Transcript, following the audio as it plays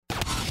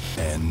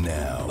And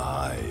now,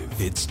 live,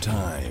 it's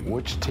time.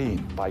 Which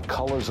team, by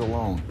colors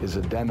alone, is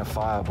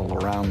identifiable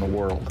around the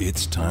world?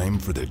 It's time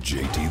for the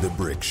JT the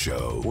Brick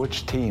Show.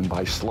 Which team,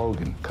 by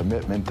slogan,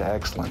 commitment to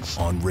excellence?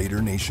 On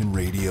Raider Nation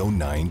Radio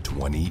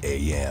 920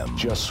 AM.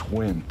 Just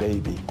win,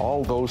 baby.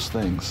 All those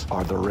things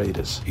are the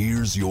Raiders.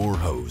 Here's your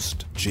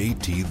host,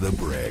 JT the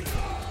Brick.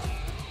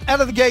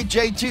 Out of the gate,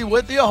 JT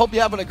with you. I hope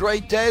you're having a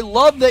great day.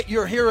 Love that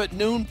you're here at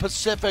noon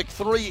Pacific,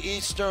 3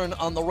 Eastern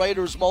on the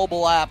Raiders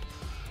mobile app.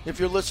 If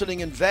you're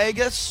listening in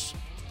Vegas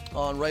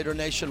on Raider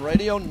Nation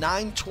Radio,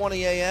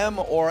 920 a.m.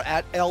 or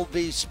at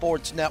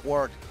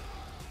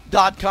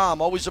lvsportsnetwork.com.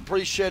 Always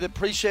appreciate it.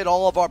 Appreciate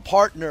all of our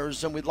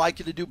partners, and we'd like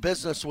you to do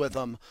business with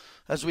them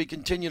as we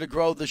continue to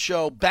grow the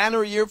show.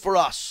 Banner year for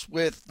us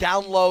with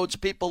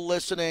downloads, people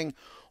listening,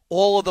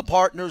 all of the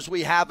partners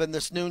we have in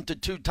this noon to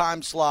 2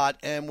 time slot,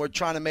 and we're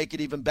trying to make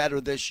it even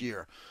better this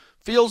year.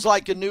 Feels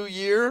like a new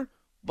year,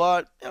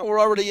 but we're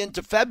already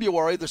into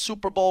February. The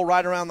Super Bowl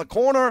right around the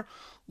corner.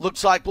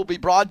 Looks like we'll be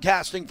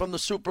broadcasting from the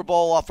Super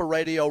Bowl off of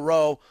Radio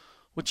Row,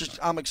 which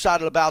I'm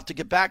excited about, to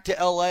get back to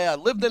L.A. I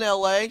lived in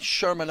L.A.,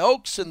 Sherman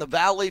Oaks, in the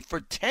Valley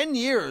for 10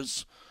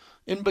 years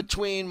in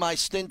between my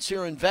stints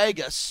here in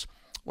Vegas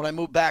when I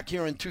moved back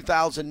here in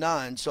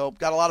 2009. So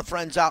got a lot of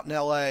friends out in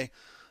L.A.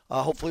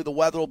 Hopefully the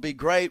weather will be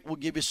great. We'll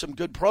give you some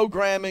good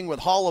programming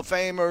with Hall of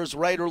Famers,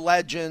 Raider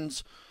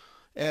legends,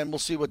 and we'll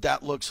see what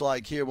that looks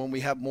like here when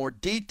we have more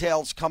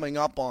details coming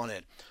up on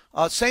it.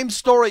 Same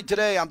story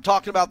today. I'm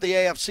talking about the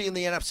AFC and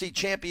the NFC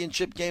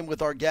championship game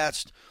with our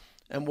guest,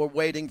 and we're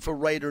waiting for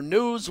Raider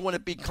news when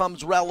it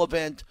becomes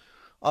relevant.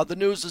 The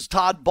news is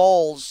Todd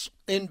Bowles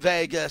in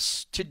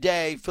Vegas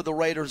today for the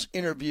Raiders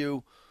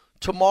interview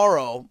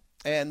tomorrow,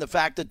 and the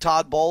fact that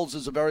Todd Bowles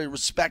is a very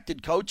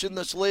respected coach in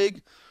this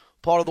league,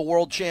 part of the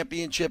World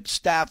Championship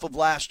staff of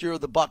last year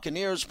of the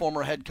Buccaneers,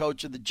 former head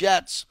coach of the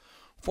Jets,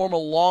 former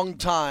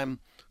longtime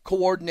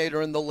coordinator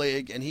in the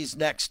league, and he's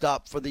next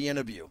up for the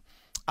interview.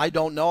 I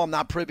don't know. I'm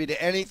not privy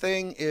to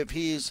anything, if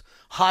he's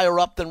higher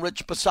up than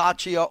Rich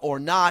Bisaccia or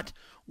not,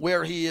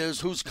 where he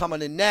is, who's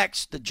coming in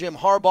next, the Jim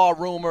Harbaugh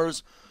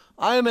rumors.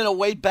 I am in a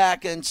wait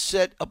back and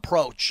sit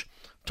approach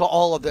to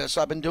all of this.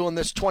 I've been doing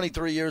this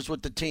 23 years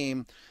with the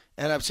team,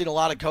 and I've seen a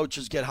lot of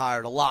coaches get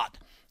hired, a lot.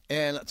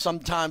 And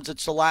sometimes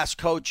it's the last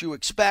coach you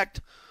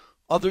expect.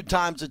 Other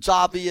times it's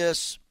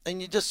obvious,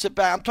 and you just sit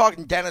back. I'm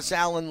talking Dennis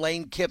Allen,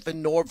 Lane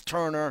Kiffin, Norv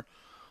Turner,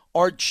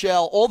 Art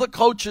Shell, all the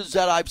coaches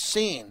that I've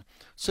seen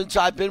since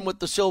I've been with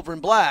the Silver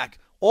and Black,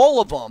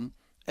 all of them,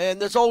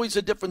 and there's always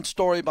a different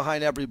story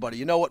behind everybody.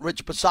 You know what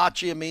Rich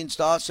Bisaccia means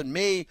to us and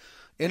me,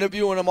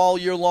 interviewing him all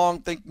year long,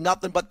 think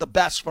nothing but the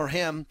best for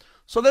him.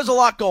 So there's a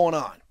lot going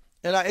on.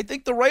 And I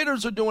think the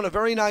Raiders are doing a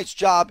very nice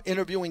job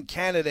interviewing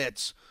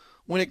candidates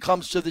when it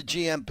comes to the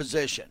GM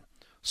position.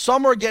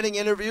 Some are getting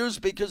interviews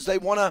because they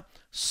want to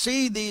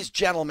see these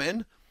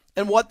gentlemen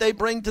and what they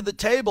bring to the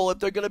table if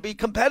they're going to be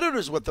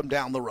competitors with them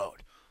down the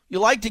road. You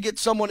like to get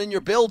someone in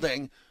your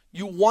building.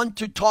 You want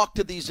to talk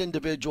to these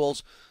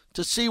individuals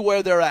to see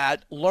where they're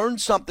at, learn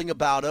something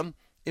about them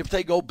if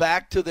they go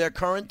back to their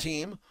current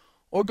team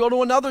or go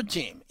to another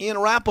team. Ian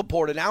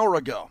Rappaport an hour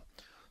ago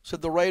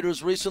said the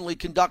Raiders recently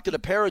conducted a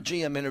pair of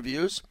GM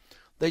interviews.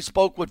 They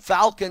spoke with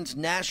Falcons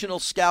national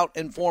scout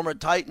and former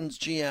Titans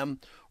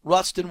GM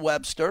Rustin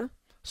Webster,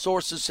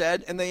 sources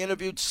said, and they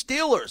interviewed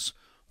Steelers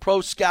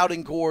pro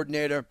scouting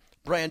coordinator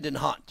Brandon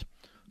Hunt,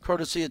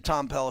 courtesy of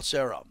Tom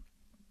Pelissero.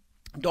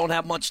 Don't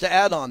have much to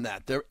add on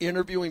that. They're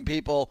interviewing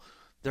people.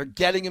 They're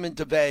getting them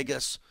into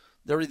Vegas.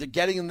 They're either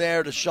getting them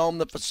there to show them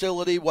the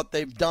facility, what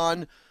they've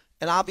done,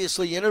 and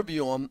obviously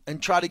interview them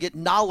and try to get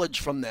knowledge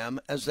from them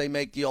as they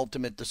make the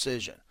ultimate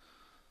decision.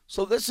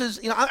 So this is,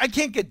 I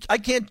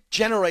can't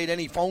generate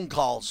any phone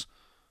calls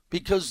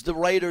because the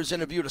Raiders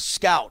interviewed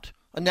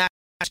a national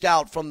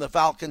scout from the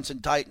Falcons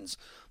and Titans.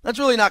 That's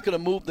really not going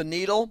to move the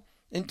needle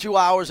in 2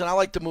 hours, and I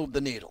like to move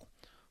the needle.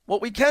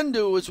 What we can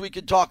do is we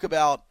could talk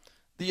about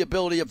the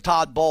ability of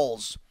Todd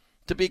Bowles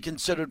to be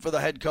considered for the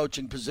head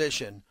coaching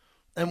position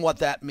and what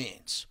that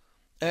means.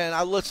 And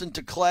I listen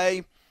to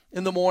Clay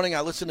in the morning.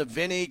 I listen to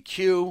Vinny,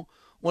 Q,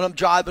 when I'm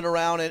driving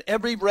around. And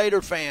every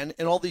Raider fan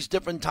in all these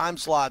different time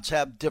slots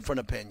have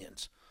different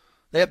opinions.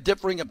 They have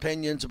differing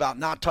opinions about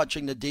not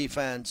touching the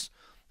defense,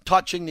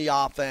 touching the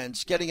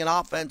offense, getting an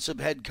offensive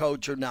head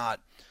coach or not.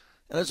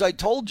 And as I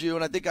told you,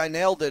 and I think I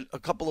nailed it a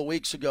couple of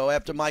weeks ago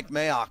after Mike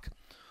Mayock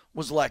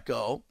was let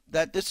go,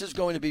 that this is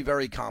going to be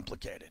very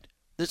complicated.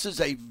 This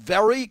is a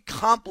very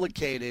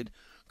complicated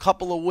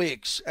couple of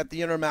weeks at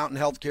the Intermountain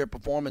Healthcare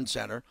Performance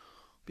Center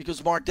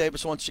because Mark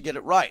Davis wants to get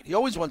it right. He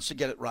always wants to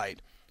get it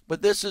right.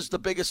 But this is the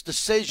biggest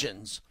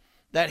decisions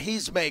that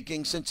he's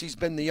making since he's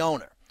been the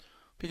owner,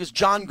 because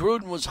John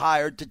Gruden was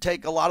hired to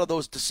take a lot of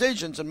those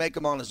decisions and make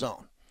them on his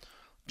own.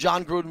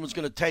 John Gruden was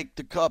going to take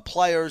the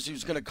players. He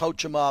was going to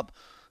coach them up.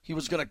 He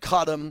was going to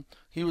cut them.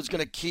 He was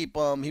going to keep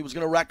them. He was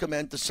going to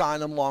recommend to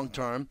sign them long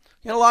term.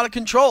 He had a lot of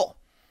control.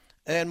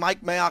 And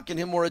Mike Mayock and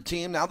him were a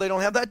team. Now they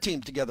don't have that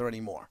team together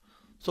anymore.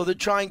 So they're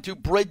trying to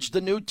bridge the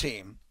new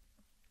team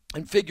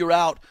and figure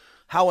out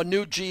how a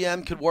new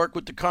GM could work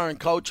with the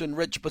current coach and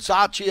Rich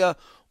Bisaccia,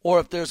 or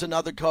if there's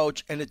another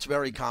coach and it's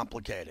very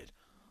complicated.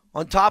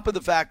 On top of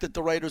the fact that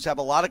the Raiders have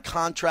a lot of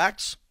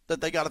contracts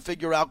that they got to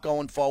figure out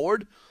going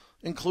forward,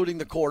 including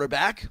the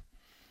quarterback.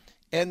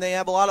 And they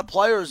have a lot of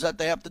players that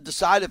they have to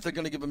decide if they're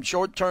going to give them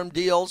short-term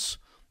deals,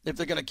 if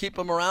they're going to keep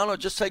them around, or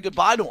just say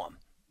goodbye to them.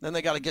 Then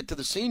they got to get to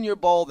the Senior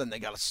Bowl. Then they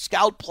got to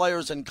scout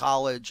players in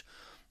college.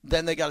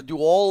 Then they got to do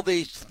all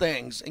these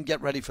things and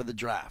get ready for the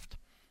draft.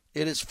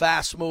 It is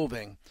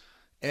fast-moving,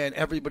 and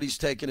everybody's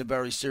taking it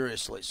very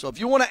seriously. So if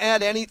you want to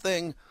add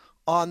anything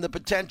on the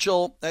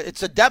potential,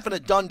 it's a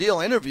definite done deal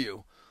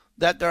interview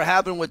that they're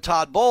having with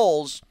Todd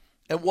Bowles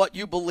and what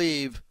you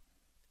believe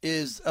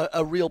is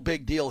a real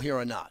big deal here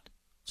or not.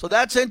 So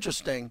that's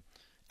interesting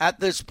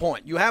at this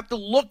point. You have to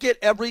look at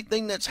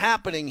everything that's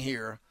happening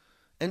here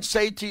and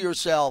say to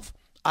yourself,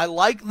 I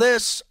like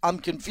this, I'm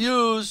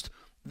confused,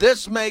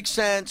 this makes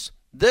sense,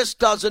 this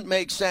doesn't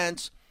make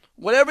sense.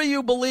 Whatever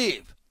you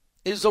believe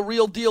is a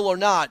real deal or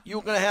not,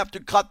 you're going to have to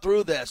cut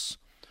through this.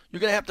 You're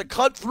going to have to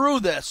cut through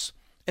this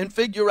and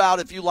figure out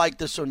if you like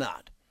this or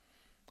not.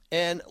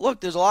 And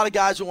look, there's a lot of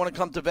guys who want to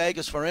come to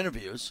Vegas for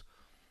interviews.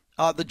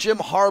 The Jim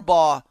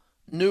Harbaugh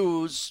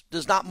news,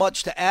 there's not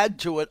much to add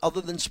to it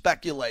other than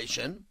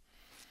speculation.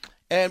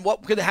 And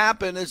what could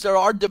happen is there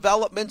are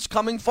developments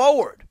coming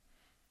forward.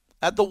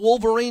 At the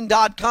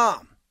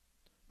Wolverine.com,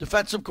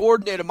 defensive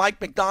coordinator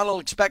Mike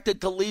Macdonald expected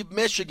to leave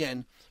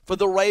Michigan for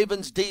the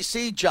Ravens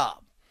D.C.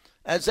 job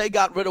as they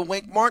got rid of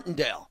Wink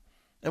Martindale.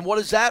 And what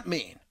does that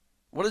mean?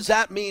 What does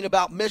that mean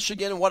about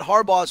Michigan and what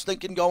Harbaugh is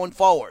thinking going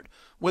forward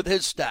with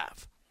his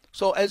staff?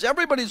 So as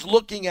everybody's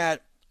looking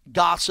at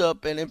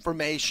gossip and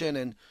information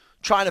and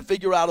trying to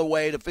figure out a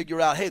way to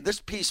figure out, hey, this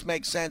piece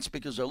makes sense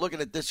because they're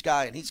looking at this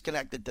guy and he's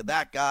connected to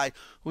that guy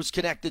who's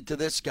connected to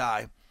this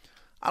guy.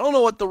 I don't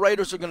know what the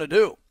Raiders are going to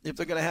do. If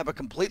they're going to have a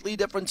completely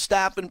different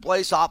staff in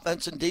place,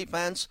 offense and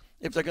defense,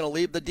 if they're going to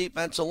leave the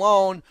defense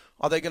alone,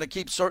 are they going to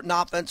keep certain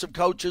offensive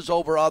coaches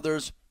over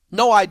others?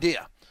 No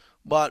idea.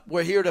 But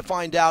we're here to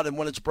find out, and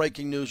when it's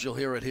breaking news, you'll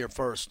hear it here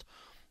first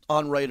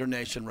on Raider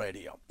Nation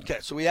Radio. Okay,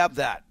 so we have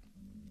that.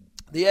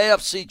 The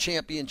AFC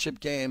Championship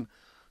game,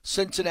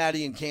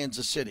 Cincinnati and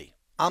Kansas City.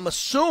 I'm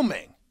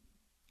assuming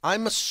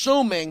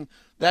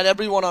that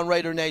everyone on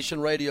Raider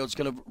Nation Radio is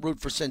going to root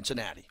for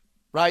Cincinnati,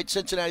 right?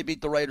 Cincinnati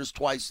beat the Raiders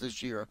twice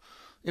this year.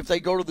 If they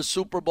go to the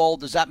Super Bowl,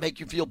 does that make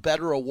you feel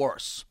better or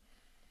worse?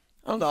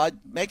 I don't know. It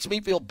makes me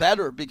feel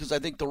better because I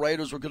think the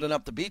Raiders were good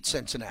enough to beat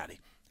Cincinnati.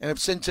 And if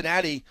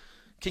Cincinnati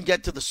can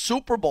get to the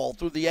Super Bowl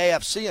through the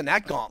AFC in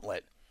that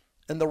gauntlet,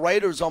 and the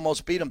Raiders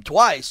almost beat them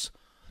twice,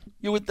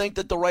 you would think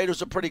that the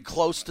Raiders are pretty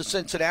close to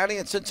Cincinnati,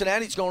 and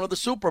Cincinnati's going to the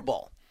Super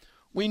Bowl.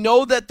 We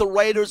know that the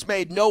Raiders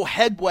made no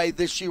headway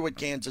this year with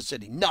Kansas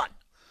City. None.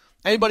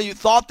 Anybody who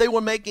thought they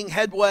were making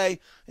headway,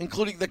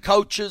 including the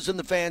coaches and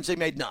the fans, they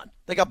made none.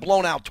 They got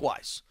blown out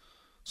twice.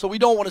 So we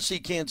don't want to see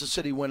Kansas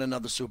City win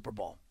another Super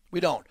Bowl. We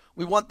don't.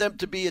 We want them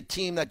to be a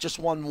team that just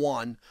won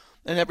one,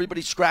 and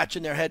everybody's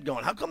scratching their head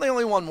going, how come they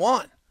only won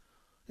one?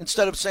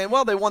 Instead of saying,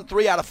 well, they won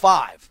 3 out of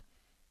 5.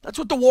 That's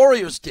what the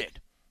Warriors did.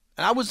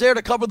 And I was there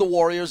to cover the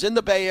Warriors in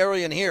the Bay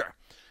Area and here.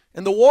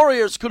 And the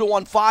Warriors could have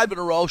won 5 in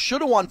a row,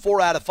 should have won 4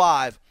 out of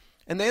 5,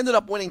 and they ended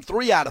up winning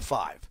 3 out of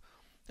 5.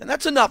 And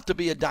that's enough to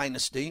be a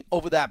dynasty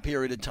over that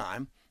period of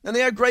time. And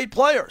they had great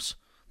players.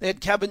 They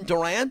had Kevin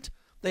Durant.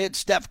 They had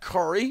Steph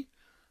Curry.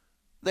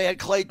 They had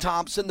Klay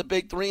Thompson, the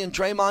big three, and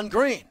Draymond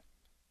Green.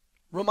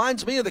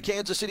 Reminds me of the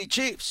Kansas City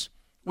Chiefs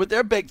with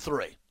their big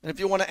three. And if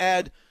you want to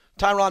add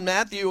Tyrann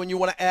Mathieu and you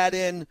want to add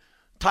in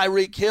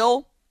Tyreek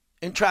Hill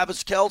and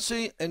Travis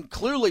Kelce and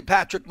clearly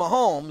Patrick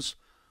Mahomes,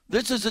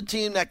 this is a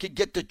team that could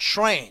get the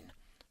train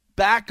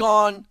back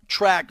on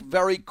track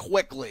very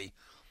quickly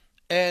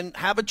and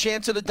have a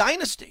chance at a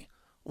dynasty,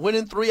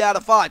 winning 3 out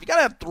of 5. You got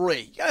to have 3.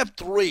 You got to have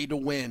 3 to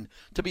win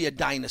to be a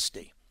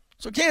dynasty.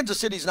 So Kansas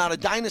City's not a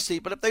dynasty,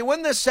 but if they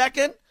win this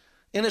second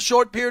in a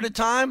short period of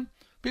time,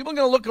 people are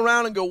going to look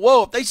around and go,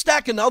 whoa, if they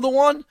stack another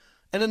one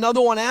and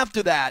another one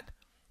after that,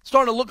 it's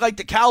starting to look like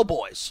the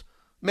Cowboys,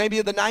 maybe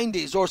of the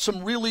 90s, or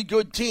some really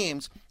good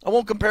teams. I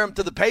won't compare them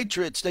to the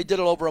Patriots. They did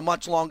it over a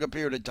much longer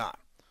period of time.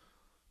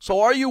 So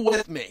are you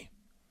with me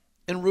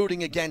in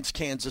rooting against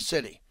Kansas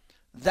City?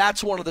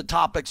 That's one of the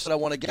topics that I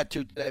want to get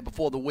to today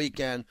before the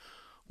weekend.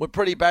 We're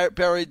pretty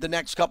buried the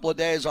next couple of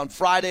days. On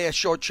Friday, a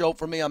short show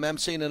for me. I'm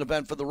emceeing an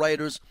event for the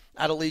Raiders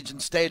at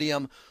Allegiant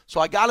Stadium.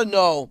 So I got to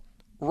know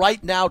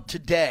right now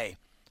today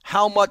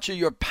how much of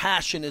your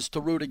passion is to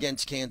root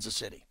against Kansas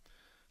City.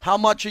 How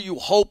much are you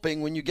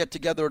hoping when you get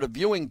together at a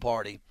viewing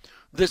party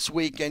this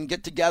weekend,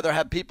 get together,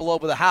 have people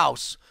over the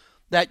house,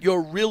 that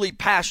you're really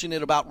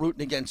passionate about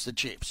rooting against the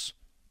Chiefs?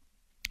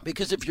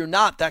 Because if you're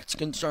not, that's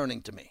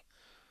concerning to me.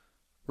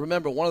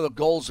 Remember, one of the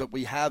goals that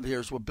we have here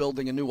is we're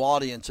building a new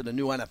audience in a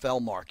new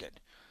NFL market.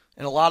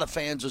 And a lot of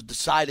fans are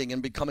deciding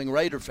and becoming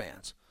Raider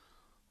fans.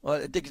 Well,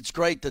 I think it's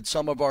great that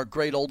some of our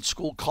great old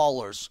school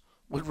callers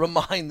would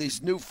remind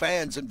these new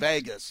fans in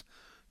Vegas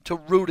to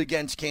root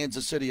against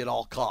Kansas City at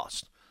all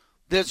costs.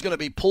 There's going to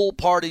be pool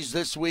parties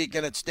this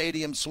weekend at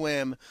Stadium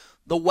Swim.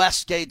 The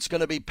Westgate's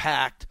going to be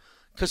packed.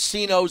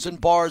 casinos and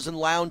bars and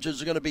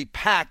lounges are going to be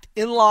packed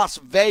in Las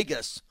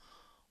Vegas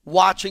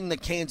watching the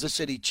Kansas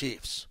City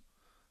Chiefs.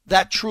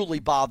 That truly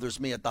bothers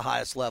me at the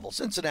highest level.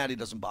 Cincinnati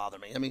doesn't bother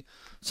me. I mean,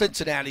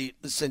 Cincinnati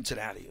is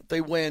Cincinnati. If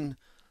they win,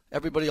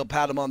 everybody will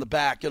pat them on the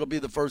back. It'll be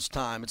the first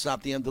time. It's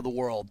not the end of the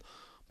world.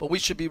 But we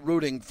should be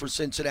rooting for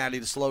Cincinnati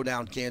to slow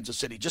down Kansas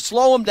City. Just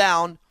slow them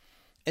down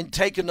and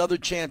take another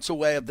chance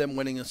away of them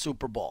winning a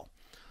Super Bowl.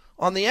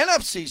 On the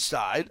NFC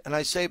side, and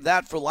I saved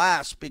that for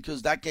last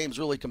because that game's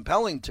really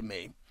compelling to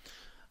me,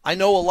 I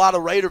know a lot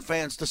of Raider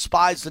fans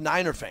despise the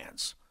Niner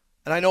fans.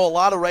 And I know a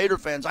lot of Raider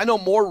fans. I know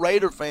more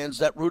Raider fans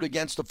that root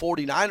against the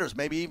 49ers,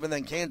 maybe even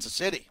than Kansas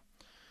City.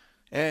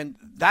 And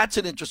that's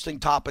an interesting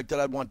topic that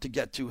I'd want to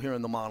get to here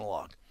in the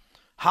monologue.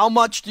 How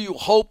much do you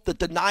hope that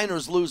the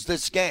Niners lose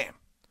this game?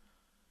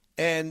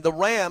 And the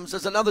Rams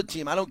is another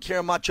team I don't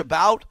care much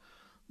about.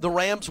 The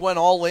Rams went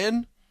all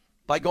in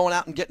by going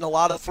out and getting a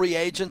lot of free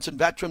agents and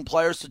veteran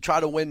players to try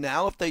to win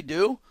now. If they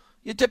do,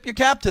 you tip your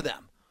cap to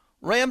them.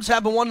 Rams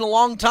haven't won in a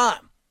long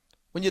time.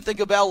 When you think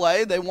of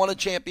L.A., they won a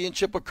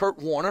championship with Kurt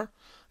Warner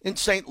in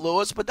St.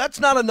 Louis, but that's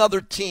not another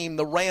team,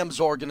 the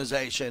Rams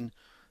organization,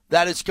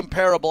 that is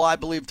comparable, I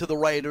believe, to the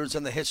Raiders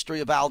in the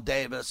history of Al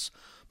Davis,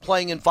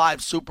 playing in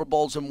 5 Super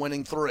Bowls and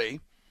winning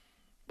 3.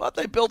 But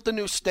they built a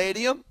new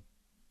stadium.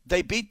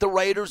 They beat the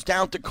Raiders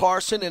down to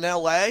Carson in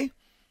L.A.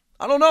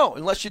 I don't know,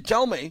 unless you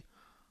tell me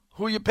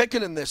who you're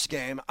picking in this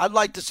game. I'd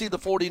like to see the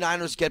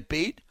 49ers get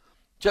beat,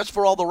 just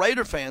for all the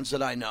Raider fans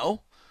that I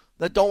know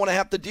that don't want to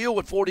have to deal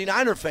with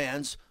 49er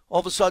fans all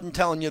of a sudden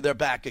telling you they're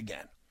back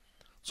again.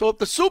 So if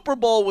the Super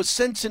Bowl was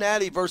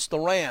Cincinnati versus the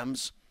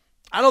Rams,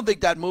 I don't think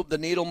that moved the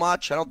needle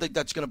much. I don't think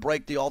that's going to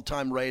break the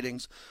all-time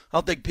ratings. I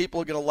don't think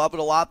people are going to love it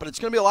a lot, but it's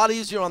going to be a lot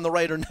easier on the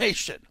Raider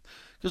Nation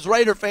because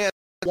Raider fans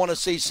want to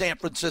see San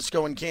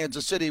Francisco and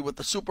Kansas City with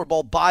the Super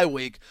Bowl bye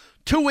week.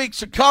 2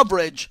 weeks of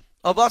coverage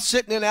of us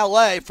sitting in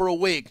L.A. for a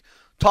week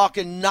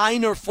talking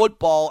Niner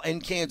football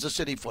and Kansas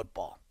City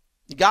football.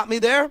 You got me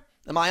there?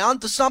 Am I on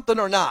to something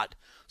or not?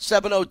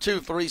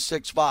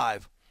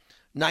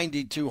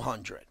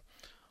 702-365-9200.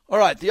 All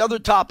right, the other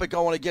topic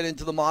I want to get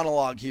into the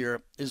monologue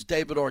here is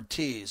David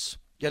Ortiz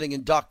getting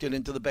inducted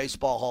into the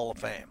Baseball Hall of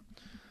Fame.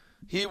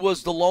 He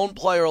was the lone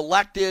player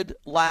elected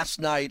last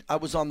night. I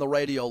was on the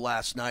radio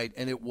last night,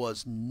 and it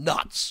was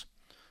nuts.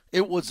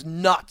 It was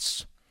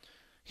nuts.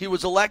 He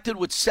was elected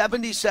with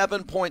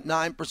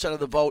 77.9% of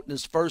the vote in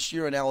his first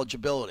year in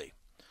eligibility.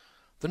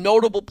 The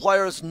notable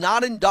players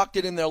not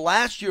inducted in their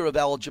last year of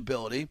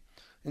eligibility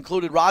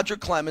included Roger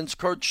Clemens,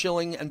 Curt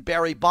Schilling, and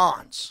Barry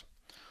Bonds.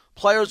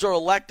 Players are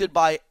elected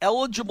by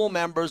eligible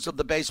members of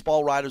the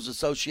Baseball Writers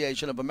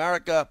Association of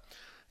America,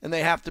 and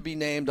they have to be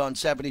named on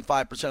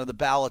 75% of the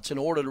ballots in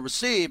order to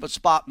receive a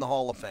spot in the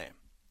Hall of Fame.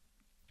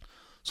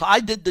 So I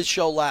did this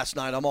show last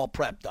night. I'm all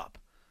prepped up.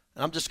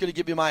 And I'm just going to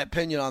give you my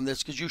opinion on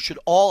this because you should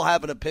all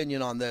have an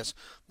opinion on this.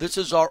 This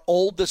is our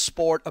oldest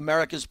sport,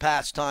 America's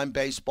pastime,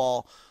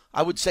 baseball.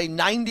 I would say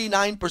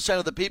 99%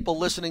 of the people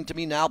listening to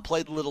me now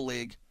played Little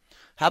League,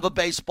 have a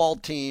baseball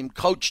team,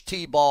 coach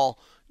T-ball.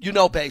 You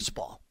know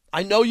baseball.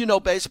 I know you know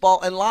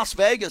baseball, and Las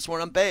Vegas, where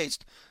I'm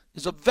based,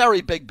 is a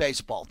very big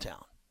baseball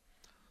town.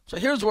 So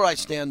here's where I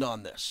stand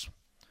on this.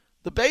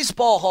 The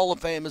Baseball Hall of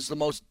Fame is the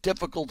most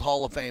difficult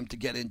Hall of Fame to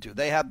get into.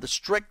 They have the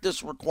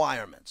strictest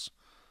requirements.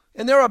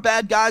 And there are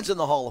bad guys in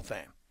the Hall of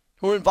Fame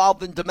who are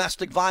involved in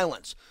domestic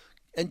violence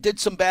and did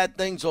some bad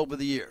things over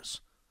the years.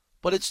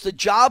 But it's the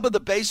job of the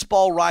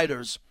Baseball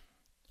Writers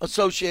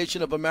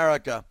Association of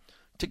America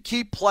to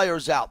keep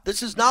players out.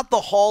 This is not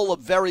the Hall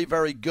of Very,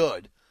 Very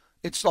Good.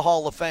 It's the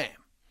Hall of Fame.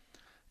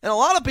 And a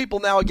lot of people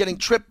now are getting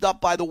tripped up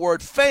by the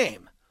word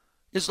fame.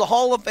 Is the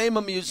Hall of Fame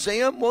a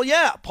museum? Well,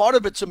 yeah, part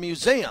of it's a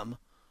museum.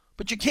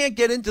 But you can't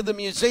get into the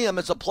museum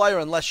as a player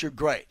unless you're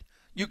great.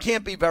 You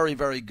can't be very,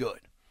 very good.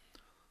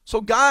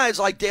 So guys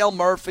like Dale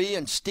Murphy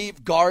and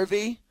Steve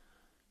Garvey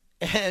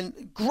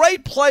and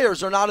great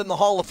players are not in the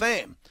Hall of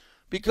Fame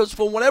because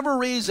for whatever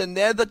reason,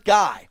 they're the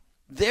guy.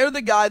 They're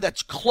the guy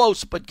that's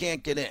close but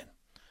can't get in.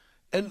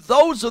 And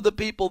those are the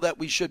people that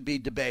we should be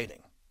debating.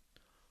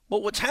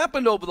 But what's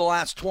happened over the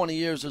last 20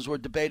 years is we're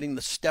debating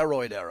the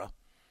steroid era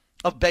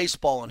of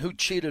baseball and who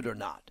cheated or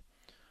not.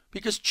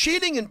 Because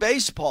cheating in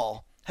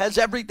baseball has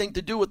everything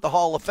to do with the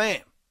Hall of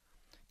Fame.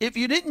 If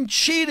you didn't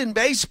cheat in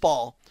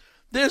baseball,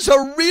 there's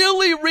a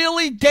really,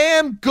 really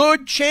damn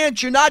good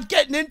chance you're not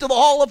getting into the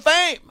Hall of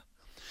Fame.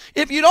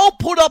 If you don't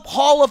put up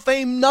Hall of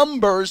Fame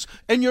numbers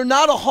and you're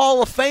not a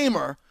Hall of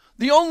Famer,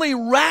 the only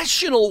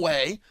rational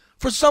way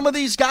for some of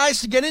these guys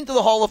to get into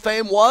the Hall of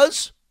Fame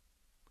was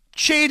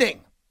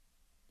cheating.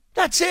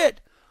 That's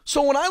it.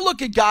 So when I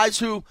look at guys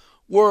who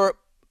were,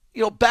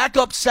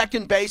 backup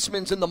second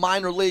basemen in the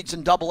minor leagues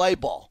in AA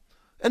ball,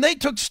 and they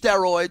took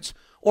steroids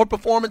or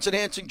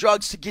performance-enhancing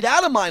drugs to get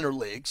out of minor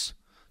leagues,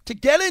 to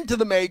get into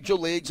the major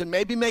leagues and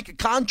maybe make a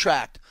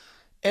contract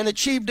and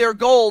achieve their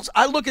goals,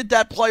 I look at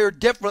that player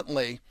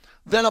differently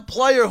than a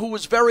player who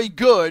was very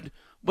good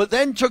but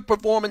then took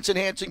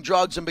performance-enhancing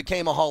drugs and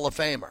became a Hall of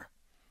Famer.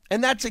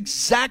 And that's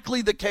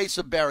exactly the case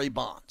of Barry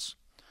Bonds.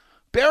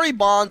 Barry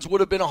Bonds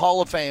would have been a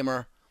Hall of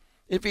Famer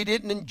if he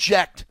didn't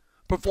inject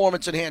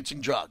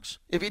performance-enhancing drugs,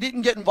 if he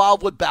didn't get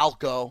involved with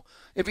Balco,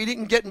 if he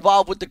didn't get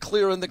involved with the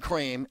clear and the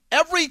cream,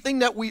 everything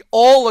that we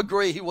all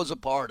agree he was a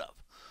part of.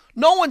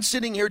 No one's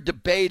sitting here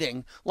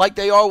debating like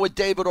they are with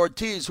David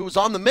Ortiz, who was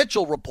on the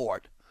Mitchell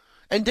report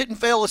and didn't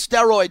fail a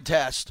steroid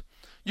test.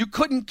 You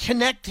couldn't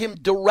connect him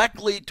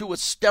directly to a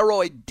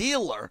steroid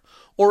dealer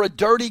or a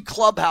dirty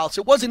clubhouse.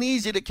 It wasn't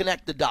easy to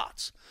connect the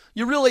dots.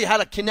 You really had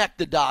to connect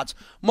the dots.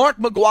 Mark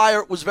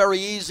McGwire, it was very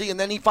easy, and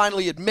then he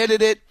finally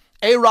admitted it.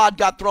 A-Rod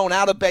got thrown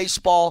out of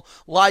baseball,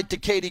 lied to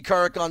Katie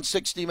Couric on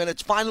 60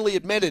 Minutes, finally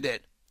admitted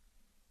it.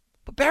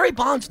 But Barry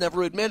Bonds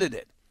never admitted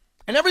it.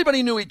 And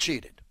everybody knew he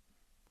cheated.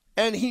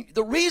 And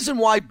the reason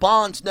why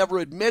Bonds never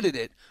admitted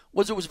it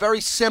was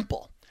very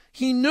simple.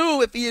 He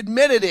knew if he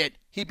admitted it,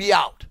 he'd be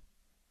out.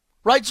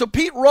 Right? So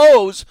Pete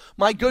Rose,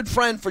 my good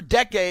friend for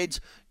decades,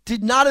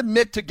 did not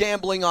admit to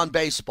gambling on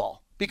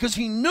baseball because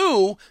he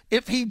knew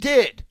if he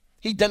did,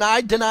 he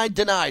denied.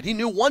 He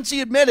knew once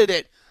he admitted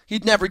it,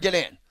 he'd never get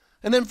in.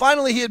 And then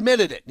finally he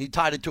admitted it. He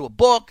tied it to a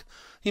book.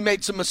 He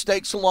made some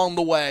mistakes along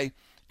the way,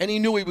 and he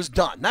knew he was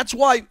done. That's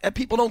why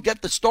people don't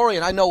get the story,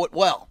 and I know it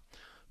well.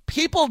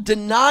 People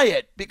deny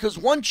it because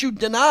once you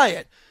deny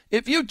it,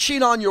 if you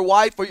cheat on your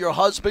wife or your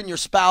husband, your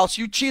spouse,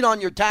 you cheat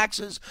on your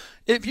taxes,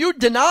 if you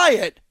deny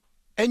it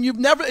and you've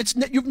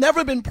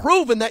never been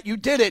proven that you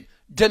did it,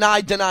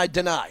 deny.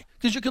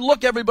 Because you can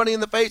look everybody in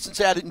the face and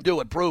say, I didn't do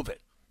it, prove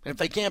it. And if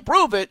they can't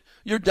prove it,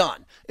 you're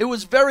done. It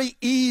was very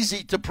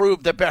easy to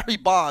prove that Barry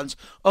Bonds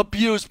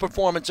abused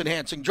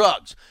performance-enhancing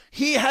drugs.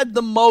 He had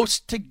the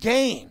most to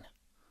gain.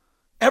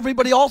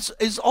 Everybody else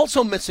is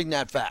also missing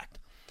that fact.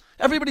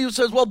 Everybody who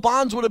says, well,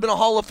 Bonds would have been a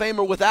Hall of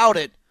Famer without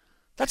it,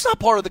 that's not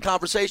part of the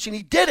conversation.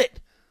 He did it.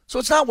 So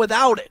it's not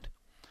without it.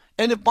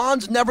 And if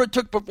Bonds never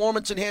took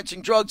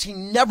performance-enhancing drugs, he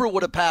never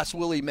would have passed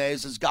Willie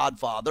Mays as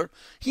godfather.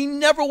 He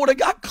never would have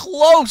got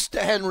close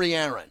to Henry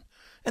Aaron.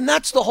 And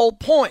that's the whole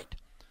point.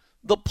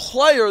 The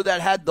player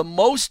that had the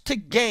most to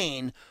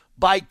gain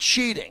by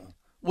cheating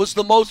was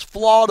the most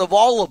flawed of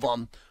all of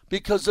them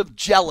because of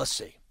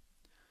jealousy.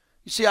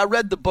 You see, I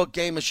read the book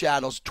Game of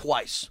Shadows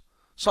twice.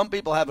 Some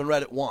people haven't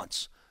read it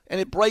once. And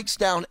it breaks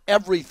down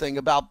everything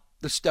about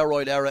the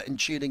steroid era and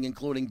cheating,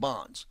 including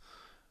Bonds.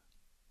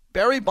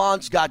 Barry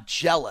Bonds got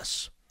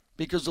jealous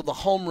because of the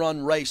home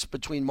run race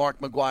between Mark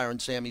McGwire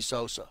and Sammy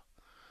Sosa.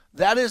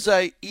 That is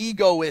an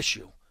ego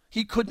issue.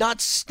 He could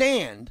not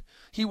stand.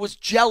 He was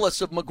jealous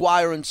of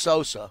McGwire and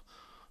Sosa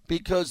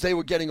because they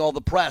were getting all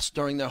the press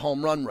during their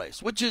home run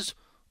race, which is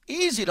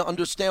easy to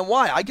understand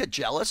why. I get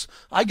jealous.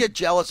 I get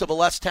jealous of a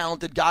less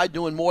talented guy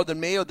doing more than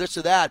me or this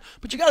or that.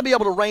 But you got to be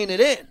able to rein it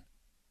in.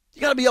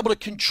 You got to be able to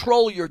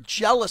control your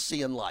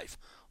jealousy in life.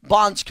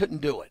 Bonds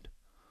couldn't do it.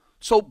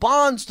 So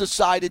Bonds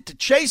decided to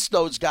chase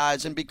those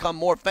guys and become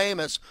more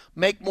famous,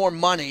 make more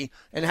money,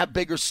 and have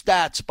bigger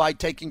stats by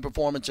taking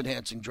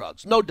performance-enhancing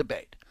drugs. No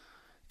debate.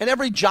 And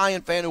every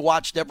Giant fan who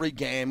watched every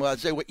game,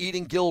 as they were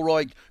eating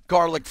Gilroy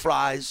garlic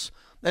fries,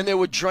 and they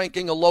were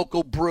drinking a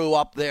local brew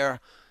up there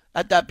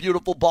at that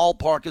beautiful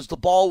ballpark as the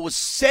ball was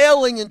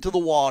sailing into the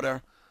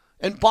water,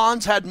 and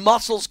Bonds had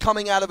muscles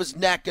coming out of his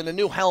neck and a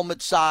new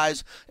helmet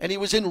size, and he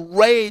was in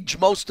rage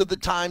most of the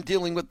time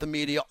dealing with the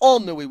media. All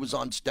knew he was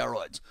on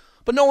steroids.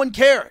 But no one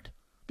cared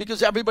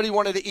because everybody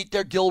wanted to eat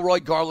their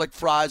Gilroy garlic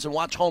fries and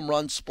watch home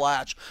runs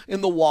splash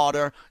in the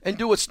water and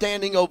do a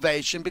standing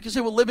ovation because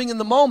they were living in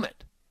the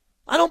moment.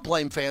 I don't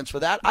blame fans for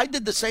that. I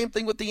did the same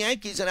thing with the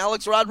Yankees and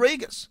Alex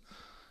Rodriguez.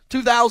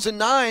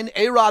 2009,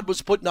 A-Rod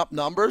was putting up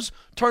numbers.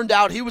 Turned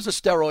out he was a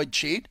steroid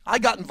cheat. I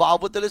got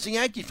involved with it as a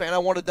Yankee fan. I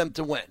wanted them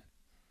to win.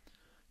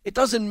 It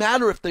doesn't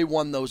matter if they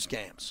won those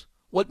games.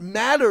 What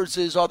matters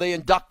is, are they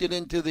inducted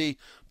into the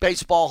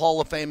Baseball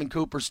Hall of Fame in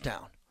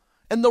Cooperstown?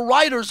 And the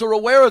writers are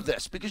aware of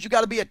this because you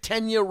got to be a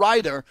 10-year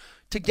writer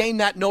to gain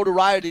that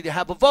notoriety to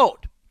have a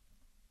vote.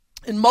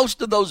 And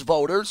most of those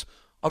voters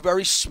are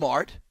very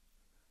smart.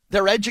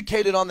 They're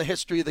educated on the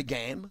history of the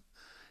game.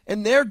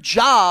 And their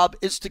job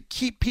is to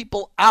keep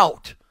people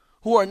out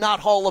who are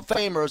not Hall of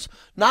Famers,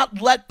 not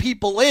let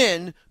people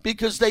in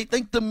because they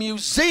think the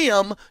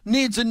museum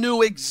needs a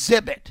new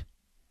exhibit.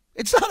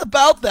 It's not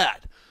about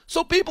that.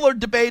 So people are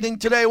debating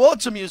today, well,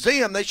 it's a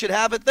museum. They should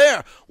have it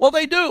there. Well,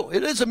 they do.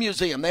 It is a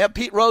museum. They have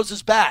Pete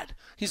Rose's bat.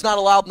 He's not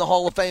allowed in the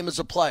Hall of Fame as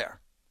a player.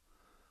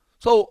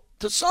 So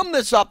to sum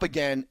this up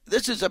again,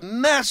 this is a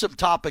massive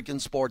topic in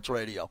sports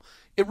radio.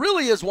 It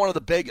really is one of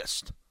the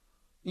biggest.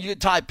 You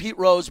could tie Pete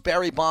Rose,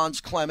 Barry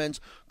Bonds, Clemens.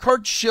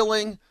 Curt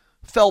Schilling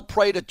fell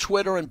prey to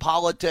Twitter and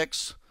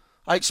politics.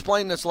 I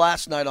explained this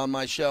last night on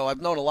my show.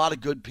 I've known a lot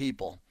of good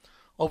people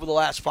over the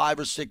last 5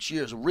 or 6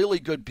 years, really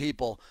good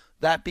people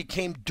that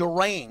became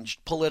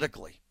deranged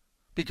politically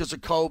because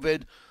of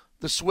COVID,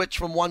 the switch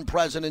from one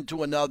president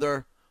to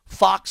another,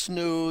 Fox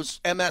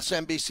News,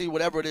 MSNBC,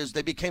 whatever it is,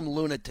 they became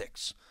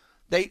lunatics.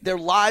 Their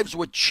lives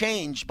were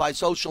changed by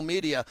social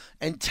media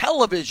and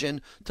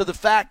television to the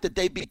fact that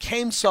they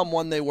became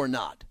someone they were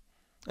not.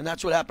 And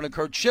that's what happened to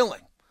Curt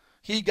Schilling.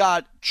 He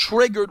got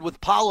triggered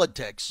with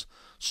politics,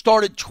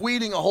 started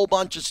tweeting a whole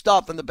bunch of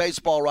stuff, and the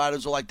baseball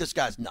writers were like, this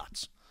guy's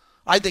nuts.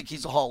 I think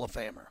he's a Hall of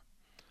Famer.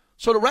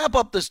 So to wrap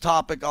up this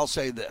topic, I'll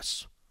say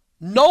this.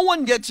 No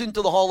one gets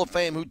into the Hall of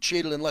Fame who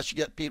cheated unless you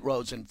get Pete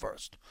Rose in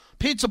first.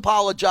 Pete's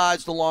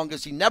apologized the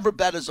longest. He never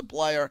bet as a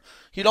player.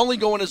 He'd only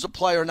go in as a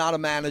player, not a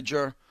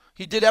manager.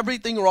 He did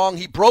everything wrong.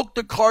 He broke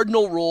the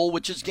cardinal rule,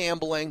 which is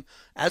gambling.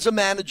 As a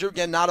manager,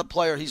 again, not a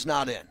player, he's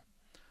not in.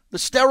 The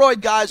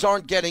steroid guys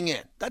aren't getting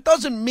in. That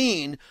doesn't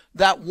mean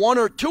that one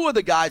or two of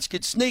the guys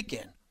could sneak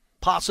in.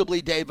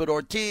 Possibly David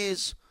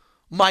Ortiz,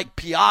 Mike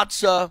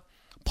Piazza,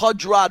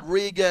 Pudge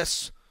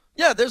Rodriguez.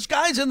 Yeah, there's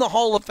guys in the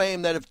Hall of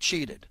Fame that have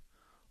cheated.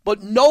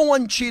 But no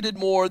one cheated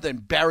more than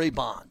Barry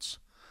Bonds.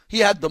 He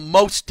had the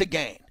most to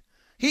gain.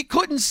 He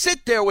couldn't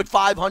sit there with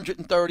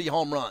 530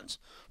 home runs,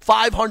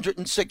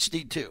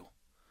 562.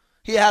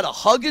 He had to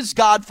hug his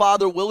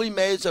godfather, Willie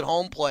Mays, at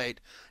home plate,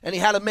 and he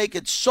had to make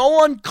it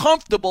so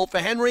uncomfortable for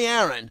Henry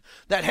Aaron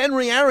that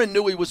Henry Aaron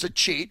knew he was a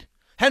cheat.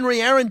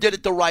 Henry Aaron did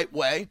it the right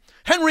way.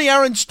 Henry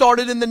Aaron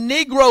started in the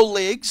Negro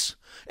Leagues,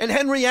 and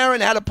Henry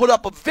Aaron had to put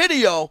up a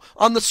video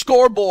on the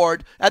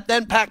scoreboard at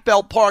then Pac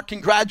Bell Park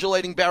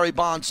congratulating Barry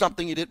Bonds,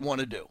 something he didn't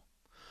want to do.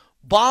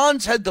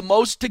 Bonds had the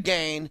most to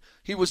gain.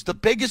 He was the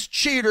biggest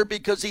cheater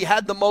because he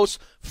had the most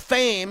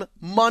fame,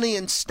 money,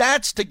 and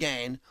stats to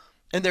gain,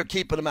 and they're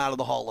keeping him out of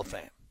the Hall of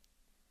Fame.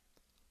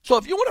 So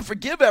if you want to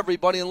forgive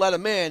everybody and let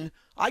him in,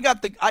 I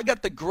got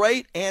the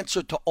great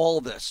answer to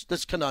all this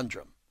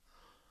conundrum.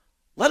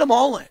 Let them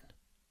all in.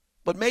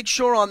 But make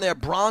sure on their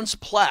bronze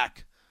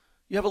plaque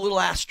you have a little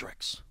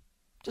asterisk.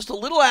 Just a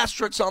little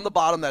asterisk on the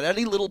bottom that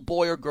any little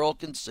boy or girl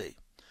can see.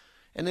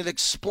 And it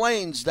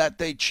explains that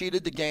they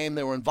cheated the game,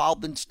 they were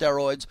involved in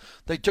steroids,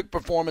 they took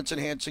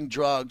performance-enhancing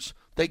drugs,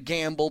 they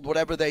gambled,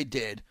 whatever they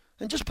did,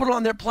 and just put it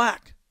on their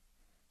plaque.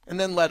 And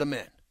then let them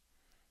in.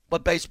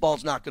 But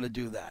baseball's not going to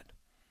do that.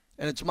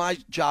 And it's my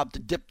job to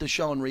dip the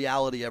show in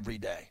reality every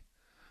day.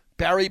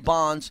 Barry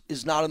Bonds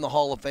is not in the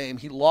Hall of Fame.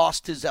 He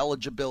lost his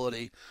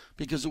eligibility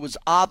because it was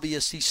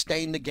obvious he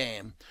stained the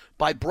game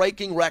by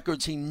breaking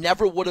records he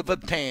never would have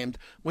obtained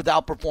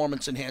without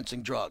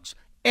performance-enhancing drugs.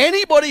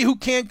 Anybody who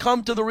can't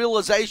come to the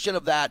realization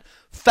of that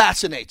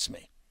fascinates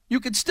me.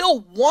 You could still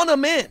want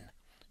him in.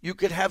 You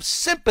could have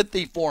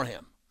sympathy for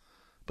him.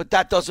 But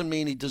that doesn't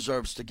mean he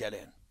deserves to get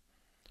in.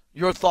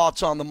 Your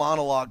thoughts on the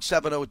monologue,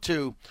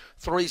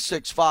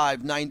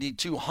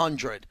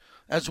 702-365-9200,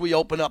 as we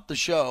open up the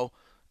show.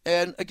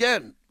 And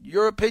again,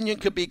 your opinion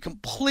could be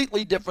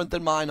completely different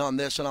than mine on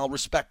this, and I'll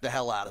respect the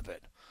hell out of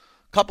it.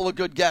 A couple of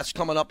good guests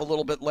coming up a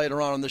little bit later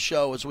on in the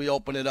show as we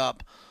open it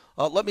up.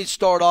 Let me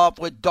start off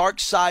with Dark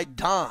Side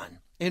Don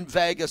in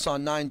Vegas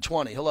on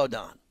 920. Hello,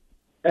 Don.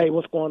 Hey,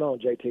 what's going on,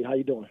 JT? How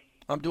you doing?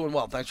 I'm doing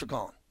well. Thanks for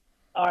calling.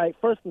 All right,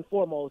 first and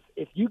foremost,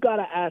 if you got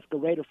to ask a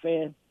Raider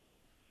fan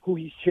who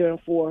he's cheering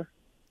for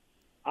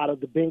out of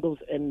the Bengals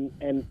and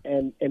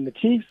the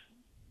Chiefs,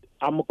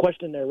 I'm going to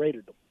question their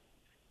Raiderdom.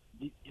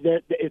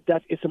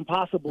 It's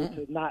impossible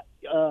to not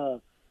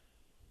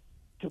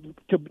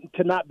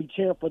to not be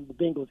cheering for the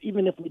Bengals,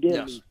 even if we did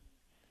lose.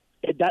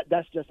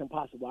 That's just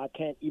impossible. I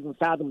can't even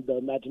fathom the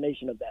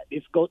imagination of that.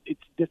 This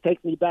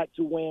takes me back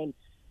to when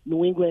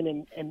New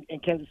England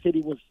and Kansas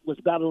City was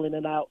battling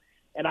it out,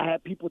 and I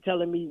had people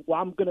telling me, "Well,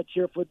 I'm going to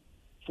cheer for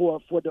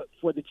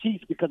the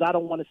Chiefs because I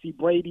don't want to see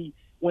Brady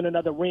win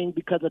another ring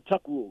because of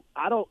Tuck Rule."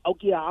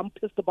 I'm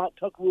pissed about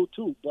Tuck Rule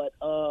too, but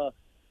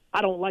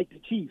I don't like the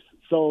Chiefs,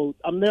 so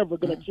I'm never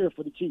going to cheer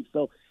for the Chiefs.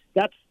 So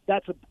that's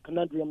a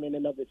conundrum in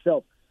and of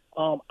itself.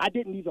 I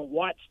didn't even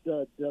watch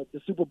the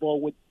Super Bowl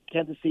with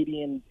Kansas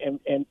City and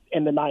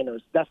the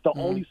Niners. That's the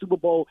only Super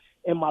Bowl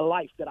in my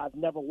life that I've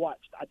never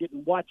watched. I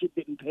didn't watch it,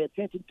 didn't pay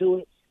attention to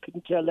it,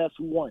 couldn't care less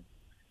who won.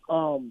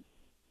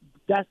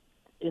 That's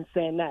in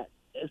saying that.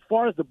 As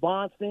far as the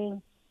Bonds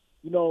thing,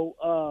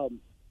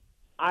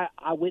 I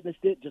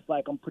witnessed it, just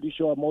like I'm pretty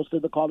sure most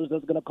of the callers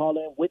that's going to call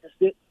in witnessed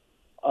it.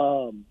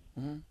 I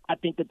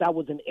think that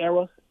was an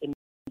error in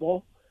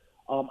football.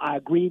 I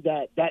agree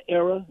that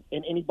era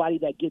and anybody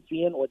that gets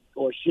in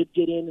or should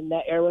get in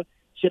that era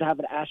should have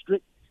an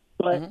asterisk.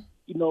 But,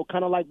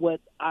 kind of like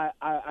what I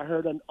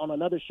heard on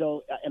another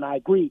show, and I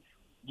agree,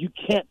 you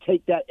can't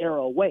take that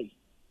era away.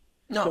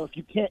 No. So if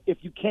you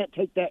can't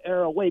take that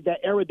era away,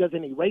 that era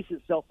doesn't erase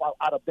itself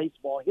out of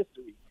baseball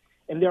history.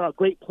 And there are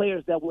great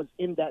players that was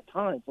in that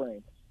time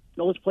frame.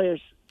 Those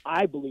players,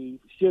 I believe,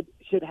 should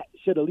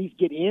at least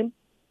get in,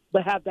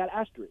 but have that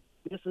asterisk.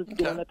 This is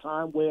during a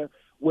time where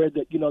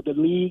the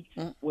league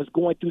was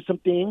going through some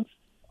things,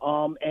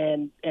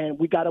 and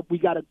we gotta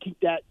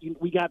keep that.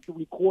 We got to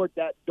record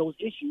those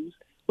issues.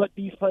 But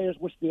these players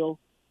were still,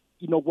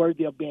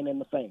 worthy of being in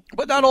the fame.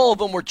 But not all of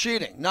them were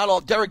cheating. Not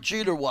all. Derek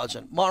Jeter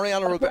wasn't.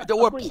 Mariano Rivera. There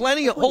were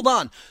plenty of. Hold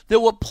on. There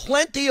were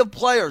plenty of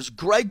players.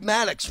 Greg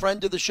Maddux,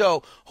 friend of the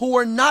show, who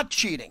were not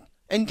cheating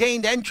and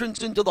gained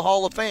entrance into the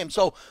Hall of Fame.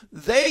 So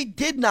they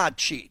did not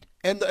cheat,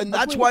 and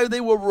that's why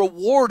they were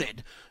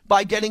rewarded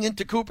by getting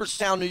into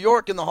Cooperstown, New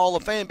York in the Hall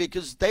of Fame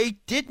because they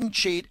didn't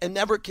cheat and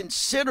never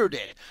considered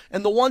it.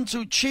 And the ones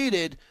who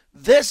cheated,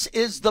 this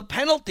is the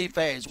penalty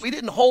phase. We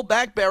didn't hold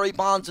back Barry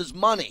Bonds'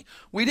 money.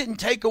 We didn't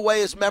take away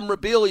his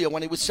memorabilia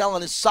when he was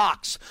selling his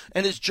socks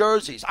and his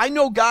jerseys. I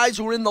know guys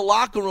who were in the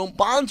locker room.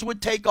 Bonds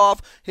would take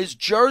off his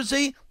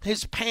jersey,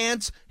 his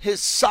pants,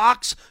 his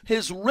socks,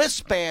 his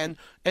wristband,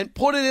 and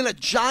put it in a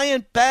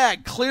giant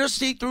bag, clear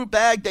see-through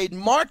bag. They'd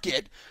mark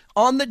it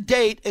on the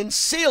date and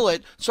seal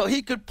it so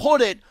he could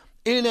put it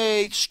in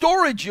a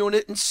storage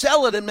unit and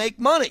sell it and make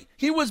money.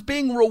 He was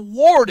being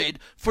rewarded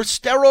for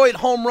steroid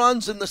home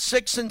runs in the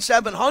 600s and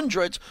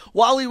 700s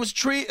while he was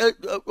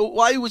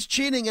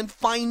cheating and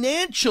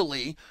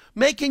financially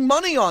making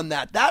money on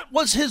that. That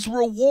was his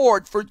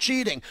reward for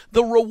cheating.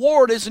 The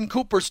reward is in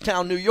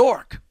Cooperstown, New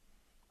York.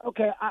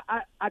 Okay,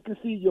 I can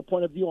see your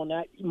point of view on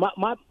that.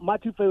 My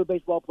two favorite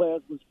baseball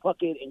players was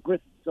Puckett and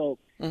Griffey. So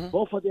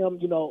both of them,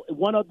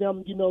 one of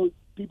them,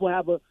 people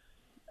have a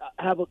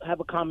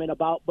comment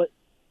about, but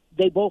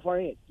they both are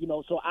in,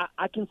 so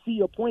I can see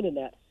your point in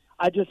that.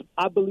 I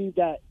believe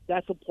that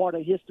that's a part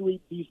of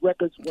history. These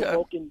records were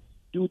broken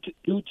due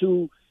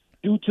to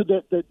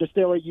the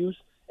steroid use,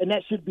 and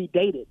that should be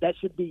dated. That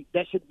should be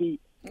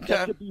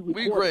recorded.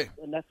 We agree.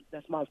 And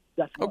that's my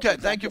okay.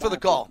 Thank you for the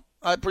call.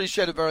 I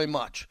appreciate it very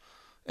much.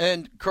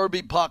 And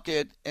Kirby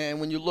Puckett, and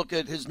when you look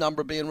at his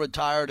number being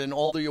retired and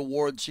all the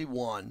awards he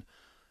won,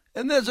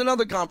 and there's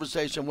another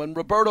conversation when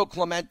Roberto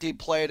Clemente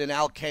played and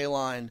Al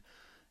Kaline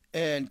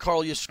and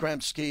Carl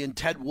Yastrzemski and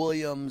Ted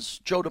Williams,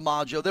 Joe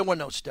DiMaggio, there were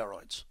no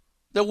steroids.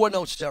 There were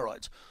no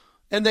steroids.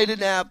 And they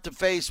didn't have to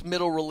face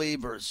middle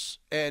relievers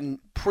and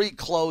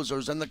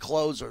pre-closers and the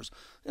closers.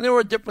 And there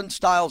were different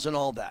styles and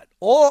all that.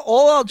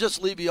 All I'll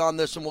just leave you on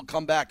this, and we'll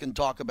come back and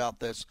talk about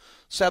this.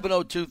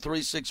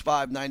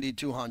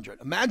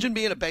 702-365-9200. Imagine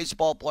being a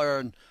baseball player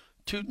in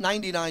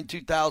 99,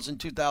 2000,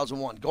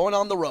 2001, going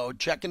on the road,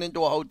 checking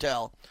into a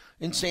hotel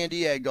in San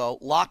Diego,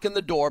 locking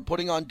the door,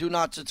 putting on Do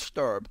Not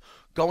Disturb,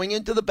 going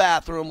into the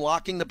bathroom,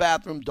 locking the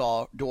bathroom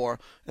door,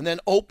 and then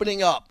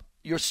opening up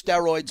your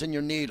steroids and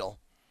your needle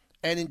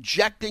and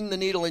injecting the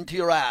needle into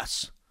your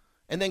ass,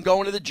 and then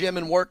going to the gym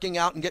and working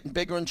out and getting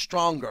bigger and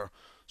stronger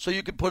so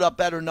you could put up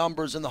better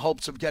numbers in the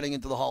hopes of getting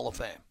into the Hall of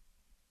Fame.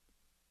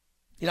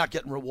 You're not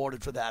getting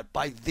rewarded for that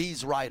by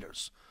these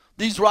writers.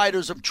 These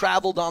writers have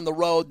traveled on the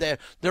road.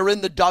 They're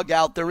in the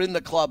dugout. They're in the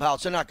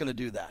clubhouse. They're not going to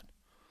do that.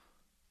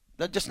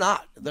 They're just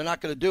not. They're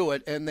not going to do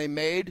it. And they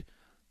made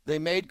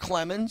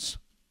Clemens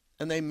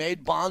and they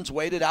made Bonds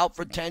wait it out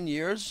for 10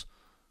 years.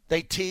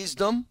 They teased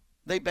them.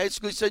 They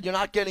basically said, you're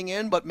not getting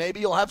in, but maybe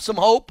you'll have some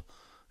hope.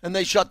 And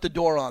they shut the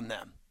door on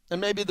them.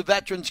 And maybe the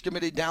Veterans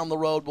Committee down the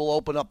road will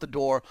open up the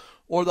door,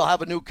 or they'll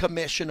have a new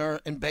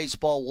commissioner and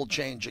baseball will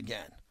change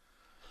again.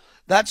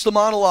 That's the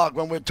monologue.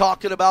 When we're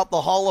talking about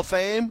the Hall of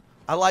Fame,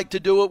 I like to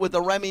do it with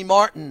a Remy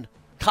Martin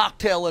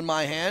cocktail in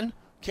my hand.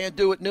 Can't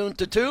do it noon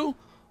to 2,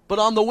 but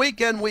on the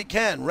weekend we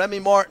can. Remy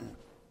Martin,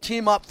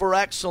 team up for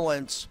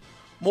excellence.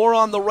 More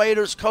on the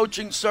Raiders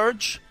coaching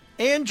search.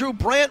 Andrew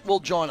Brandt will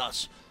join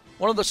us.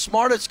 One of the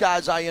smartest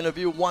guys I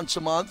interview once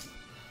a month.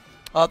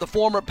 The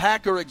former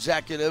Packer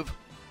executive.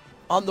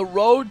 On the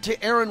road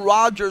to Aaron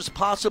Rodgers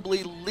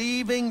possibly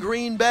leaving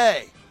Green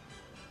Bay.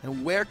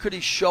 And where could he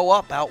show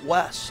up out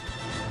west?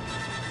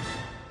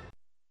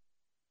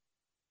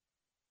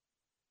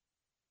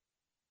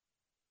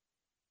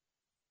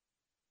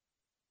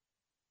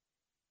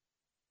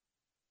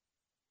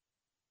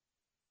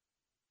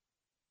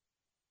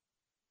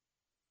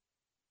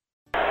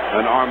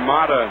 An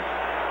armada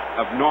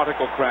of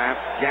nautical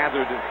craft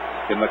gathered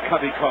in the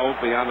Covey Cove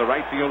beyond the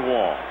right field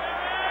wall.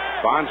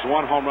 Bonds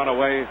one home run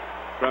away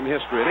from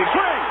history. And he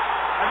swings!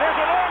 And there's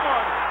a long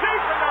one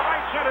deep in the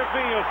right center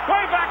field.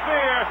 Way back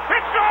there.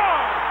 It's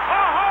gone!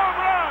 A home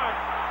run!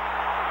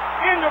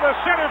 Into the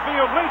center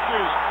field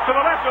bleachers to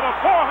the left of the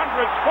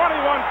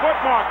 421-foot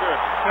marker.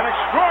 An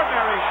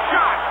extraordinary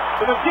shot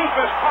to the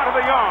deepest part of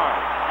the yard.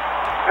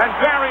 And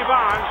Barry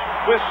Bonds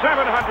with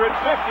 756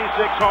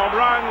 home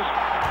runs.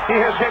 He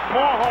has hit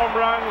more home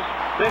runs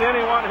than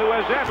anyone who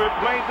has ever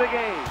played the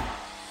game.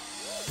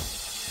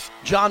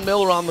 John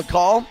Miller on the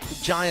call,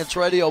 Giants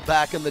radio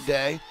back in the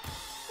day.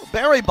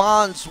 Barry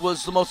Bonds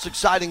was the most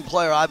exciting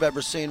player I've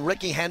ever seen.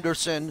 Rickey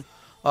Henderson,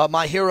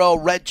 my hero,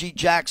 Reggie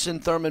Jackson,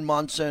 Thurman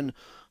Munson.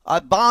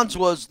 Bonds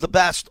was the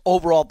best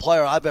overall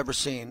player I've ever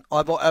seen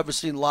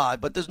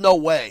live, but there's no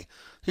way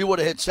he would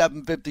have hit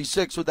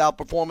 756 without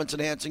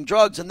performance-enhancing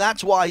drugs, and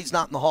that's why he's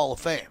not in the Hall of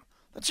Fame.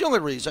 That's the only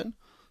reason.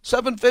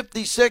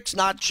 756,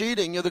 not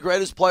cheating. You're the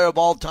greatest player of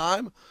all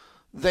time.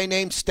 They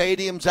name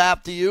stadiums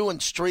after you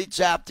and streets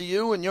after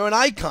you, and you're an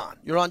icon.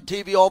 You're on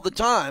TV all the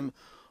time.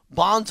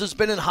 Bonds has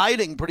been in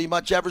hiding pretty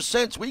much ever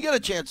since. We get a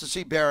chance to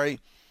see Barry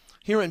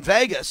here in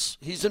Vegas.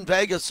 He's in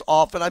Vegas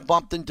often. I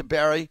bumped into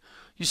Barry.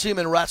 You see him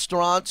in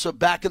restaurants. So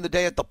back in the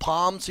day at the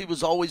Palms, he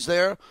was always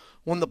there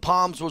when the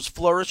Palms was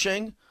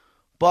flourishing.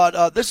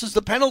 But this is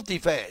the penalty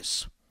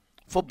phase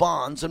for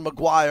Bonds and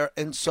McGwire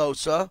and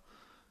Sosa.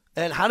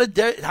 And how did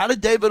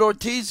David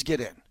Ortiz get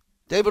in?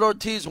 David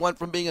Ortiz went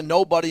from being a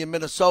nobody in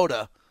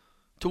Minnesota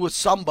to a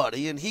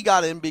somebody, and he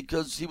got in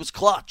because he was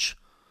clutch.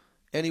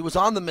 And he was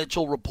on the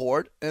Mitchell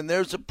report, and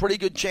there's a pretty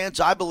good chance,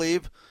 I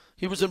believe,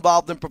 he was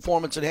involved in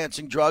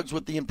performance-enhancing drugs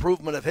with the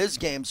improvement of his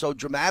game so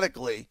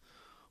dramatically.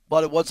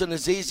 But it wasn't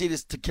as easy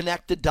to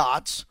connect the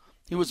dots.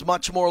 He was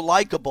much more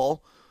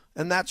likable,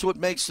 and that's what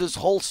makes this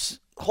whole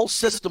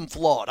system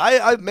flawed.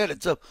 I admit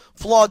it's a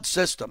flawed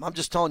system. I'm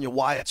just telling you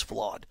why it's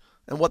flawed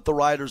and what the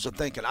writers are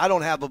thinking. I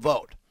don't have a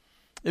vote.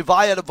 If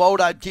I had a vote,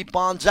 I'd keep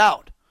Bonds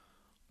out.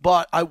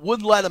 But I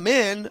would let him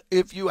in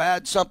if you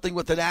had something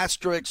with an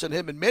asterisk and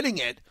him admitting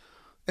it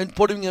and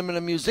putting him in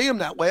a museum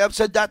that way. I've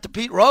said that to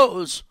Pete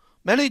Rose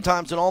many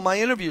times in all my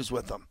interviews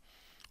with him,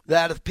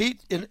 that if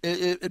Pete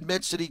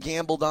admits that he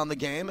gambled on the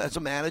game as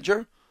a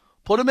manager,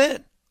 put him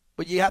in.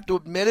 But you have to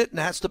admit it, and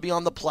it has to be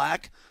on the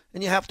plaque,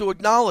 and you have to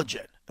acknowledge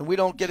it. And we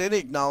don't get any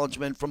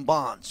acknowledgement from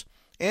Bonds.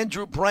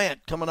 Andrew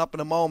Brandt coming up in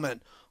a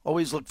moment.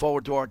 Always look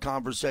forward to our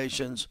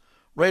conversations.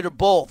 Raider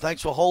Bull,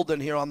 thanks for holding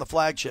here on the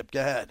flagship.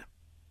 Go ahead.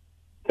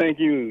 Thank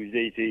you,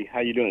 JT.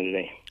 How you doing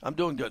today? I'm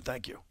doing good,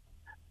 thank you.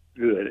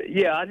 Good.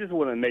 Yeah, I just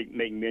want to make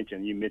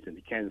mention. You mentioned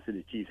the Kansas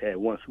City Chiefs had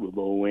one Super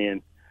Bowl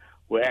win.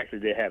 Well, actually,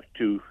 they have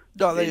two.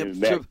 No, they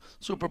have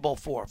Super Bowl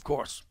IV, of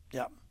course.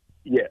 Yeah.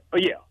 Yeah. Oh,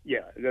 yeah.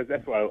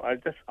 That's why.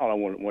 That's all I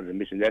wanted to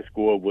mention. That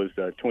score was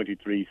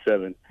 23-7.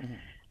 Mm-hmm.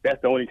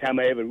 That's the only time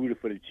I ever rooted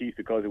for the Chiefs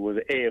because it was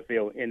an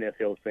AFL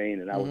NFL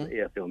thing, and I was an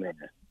AFL man.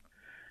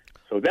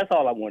 So that's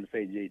all I wanted to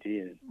say,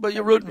 JT. But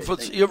you're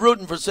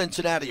rooting for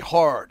Cincinnati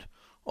hard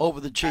over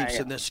the Chiefs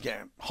in this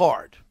game.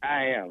 Hard.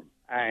 I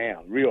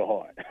am real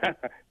hard.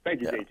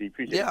 Thank you, JT.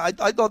 Appreciate it. Yeah,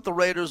 I thought the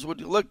Raiders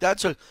would look.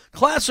 That's a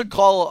classic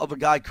call of a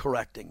guy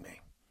correcting me.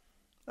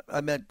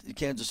 I meant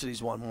Kansas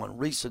City's won one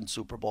recent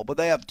Super Bowl, but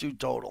they have two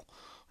total,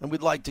 and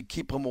we'd like to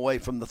keep them away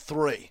from the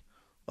three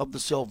of the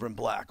silver and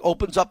black.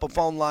 Opens up a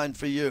phone line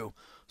for you,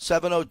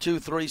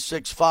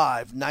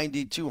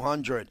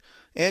 702-365-9200.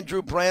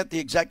 Andrew Brandt, the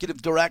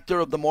executive director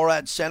of the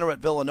Morad Center at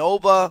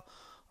Villanova.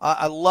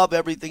 I love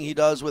everything he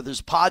does with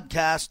his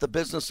podcast, The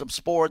Business of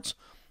Sports,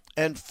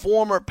 and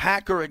former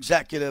Packer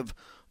executive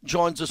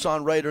joins us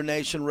on Raider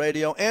Nation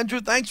Radio. Andrew,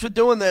 thanks for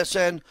doing this,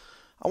 and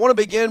I want to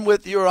begin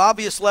with your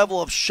obvious level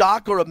of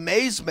shock or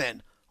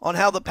amazement on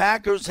how the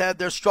Packers had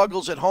their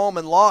struggles at home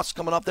and lost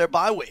coming off their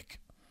bye week.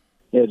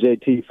 Yeah,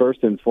 JT,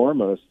 first and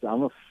foremost,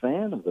 I'm a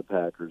fan of the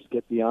Packers.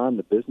 Get beyond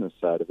the business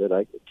side of it.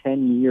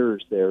 10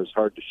 years there is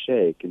hard to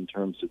shake in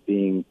terms of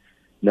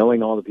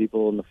knowing all the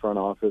people in the front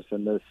office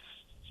and the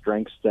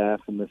strength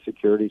staff and the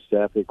security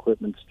staff, the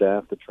equipment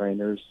staff, the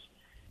trainers,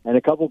 and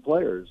a couple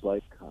players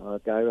like a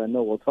guy I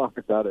know we'll talk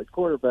about at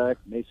quarterback,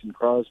 Mason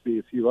Crosby,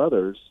 a few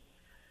others.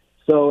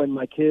 And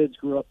my kids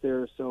grew up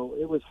there, so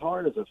it was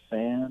hard as a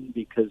fan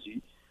because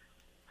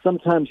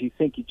sometimes you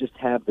think you just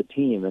have the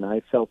team, and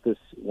I felt this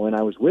when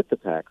I was with the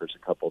Packers a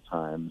couple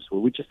times,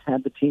 where we just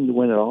had the team to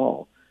win it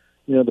all.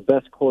 You know, the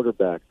best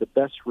quarterback, the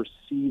best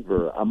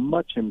receiver, a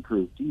much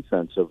improved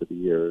defense over the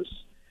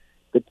years,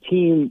 the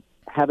team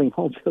having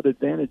home field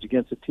advantage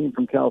against a team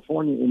from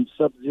California in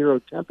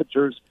sub-zero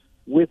temperatures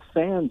with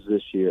fans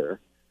this year.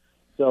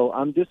 So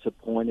I'm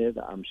disappointed.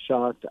 I'm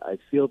shocked. I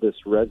feel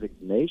this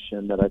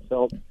resignation that I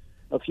felt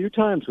a few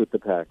times with the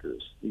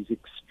Packers, these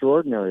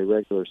extraordinary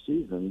regular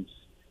seasons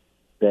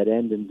that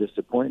end in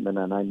disappointment,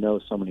 and I know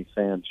so many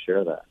fans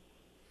share that.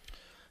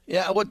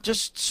 Yeah, what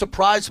just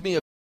surprised me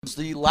is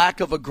the lack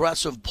of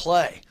aggressive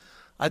play.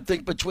 I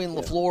think between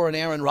LaFleur and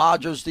Aaron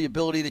Rodgers, the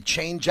ability to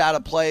change out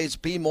of plays,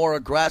 be more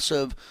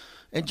aggressive,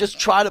 and just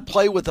try to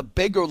play with a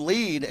bigger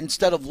lead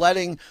instead of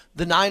letting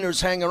the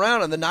Niners hang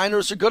around. And the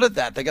Niners are good at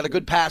that. They got a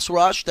good pass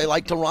rush. They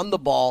like to run the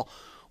ball.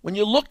 When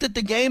you looked at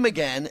the game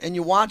again and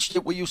you watched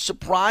it, were you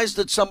surprised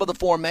at some of the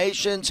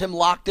formations, him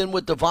locked in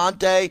with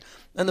Devontae,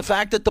 and the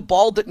fact that the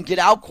ball didn't get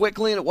out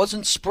quickly and it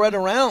wasn't spread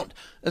around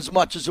as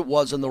much as it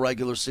was in the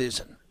regular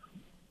season?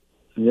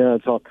 Yeah,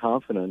 it's all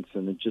confidence,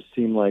 and it just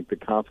seemed like the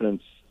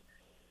confidence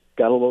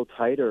got a little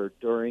tighter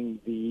during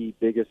the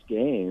biggest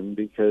game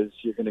because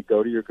you're going to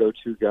go to your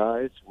go-to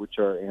guys, which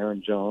are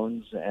Aaron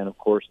Jones and, of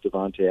course,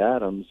 Devontae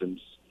Adams, and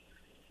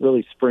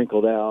really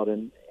sprinkled out.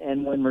 And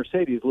when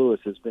Mercedes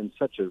Lewis has been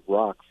such a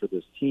rock for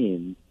this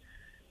team,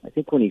 I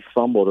think when he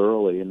fumbled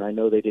early, and I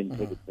know they didn't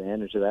take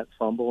advantage of that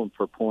fumble and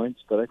for points,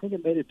 but I think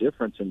it made a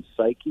difference in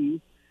psyche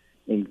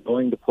in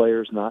going to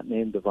players not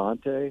named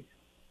Devontae.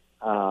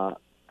 I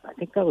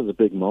think that was a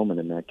big moment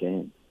in that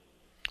game.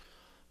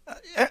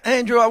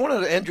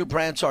 Andrew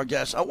Brandt's our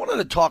guest. I wanted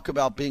to talk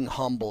about being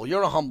humble.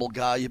 You're a humble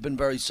guy. You've been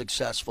very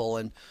successful.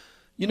 And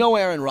you know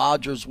Aaron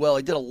Rodgers well.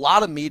 He did a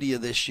lot of media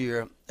this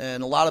year,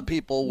 and a lot of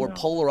people were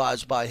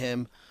polarized by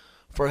him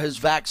for his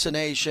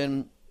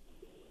vaccination,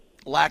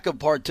 lack of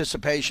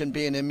participation,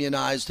 being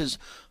immunized, his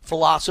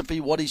philosophy,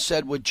 what he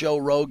said with Joe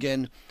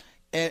Rogan.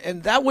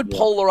 And that would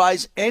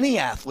polarize any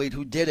athlete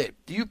who did it.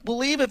 Do you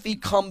believe if he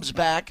comes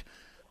back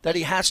that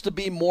he has to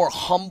be more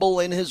humble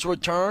in his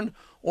return?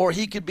 Or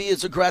he could be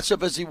as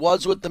aggressive as he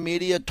was with the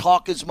media,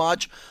 talk as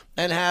much,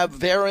 and have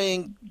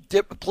varying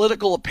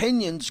political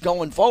opinions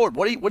going forward?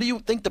 What do you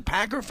think the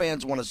Packer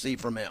fans want to see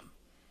from him?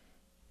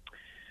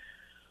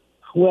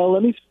 Well,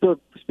 let me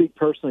speak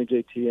personally,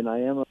 JT,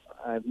 and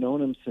I've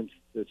known him since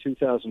the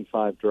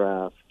 2005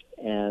 draft,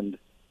 and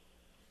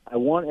I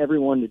want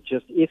everyone to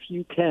just, if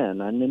you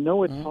can, and I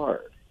know it's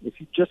hard, if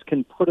you just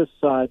can put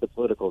aside the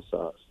political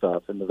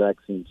stuff and the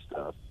vaccine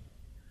stuff,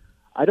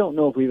 I don't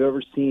know if we've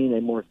ever seen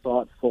a more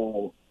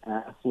thoughtful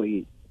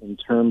athlete in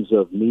terms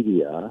of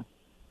media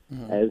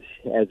as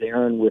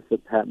Aaron with the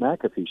Pat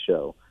McAfee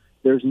show.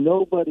 There's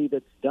nobody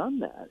that's done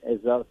that, as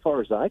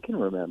far as I can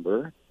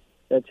remember,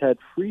 that's had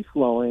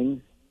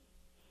free-flowing,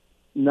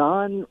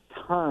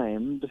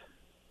 non-timed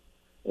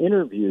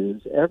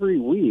interviews every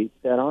week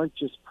that aren't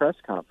just press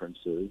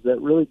conferences, that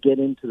really get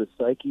into the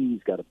psyche.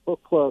 He's got a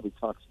book club. He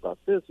talks about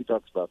this. He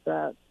talks about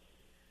that.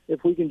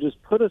 If we can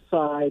just put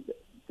aside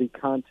the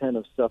content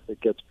of stuff that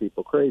gets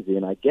people crazy,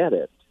 and I get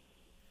it,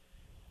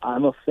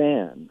 I'm a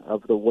fan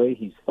of the way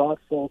he's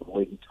thoughtful, the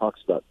way he talks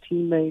about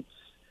teammates,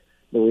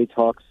 the way he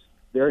talks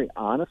very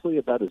honestly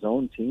about his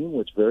own team,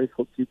 which very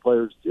few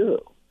players do.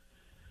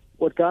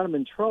 What got him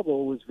in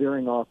trouble was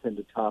veering off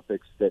into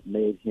topics that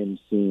made him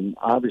seem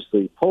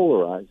obviously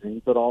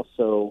polarizing, but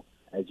also,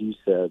 as you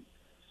said,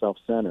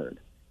 self-centered.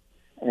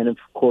 And of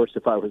course,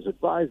 if I was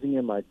advising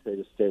him, I'd say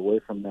to stay away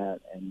from that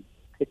and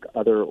pick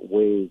other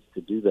ways to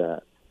do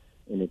that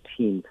in a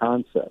team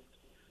concept.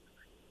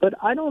 But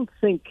I don't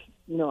think,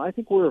 I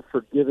think we're a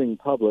forgiving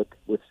public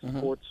with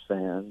sports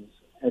fans.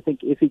 I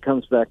think if he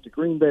comes back to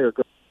Green Bay or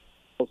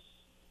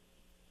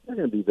they're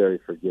going to be very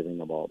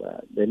forgiving of all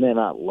that. They may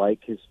not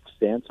like his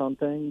stance on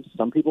things.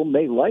 Some people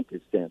may like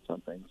his stance on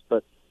things,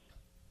 but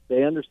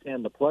they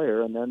understand the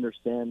player and they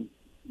understand,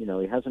 he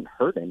hasn't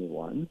hurt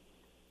anyone.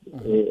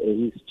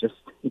 He's just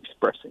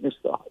expressing his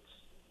thoughts.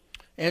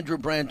 Andrew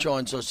Brandt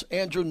joins us.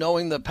 Andrew,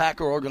 knowing the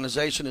Packer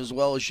organization as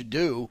well as you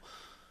do,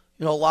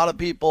 a lot of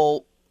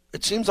people,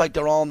 it seems like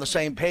they're all on the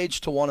same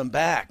page to want him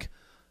back.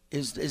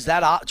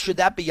 Should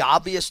that be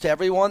obvious to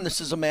everyone?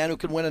 This is a man who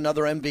can win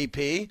another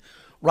MVP.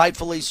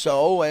 Rightfully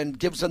so, and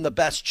gives them the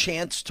best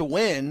chance to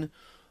win.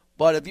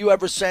 But have you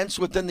ever sensed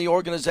within the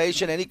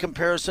organization any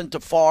comparison to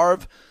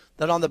Favre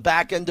that on the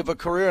back end of a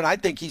career, and I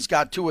think he's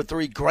got 2 or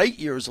 3 great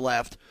years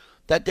left,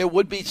 that there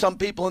would be some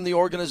people in the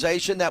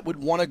organization that would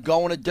want to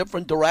go in a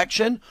different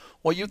direction?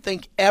 Or you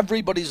think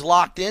everybody's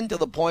locked in to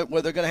the point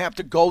where they're going to have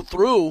to go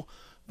through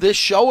this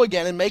show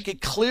again and make it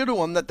clear to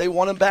them that they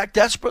want him back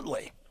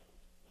desperately?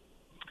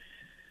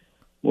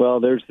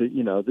 Well, this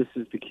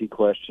is the key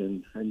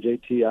question. And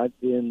JT,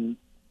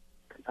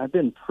 I've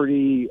been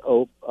pretty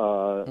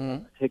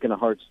taking a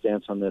hard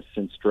stance on this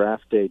since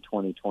draft day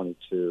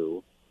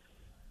 2022.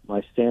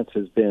 My stance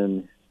has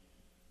been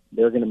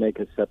they're going to make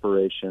a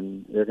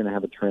separation. They're going to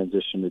have a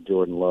transition to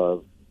Jordan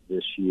Love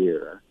this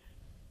year.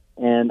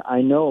 And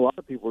I know a lot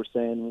of people were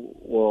saying,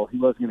 well, he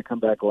wasn't going to come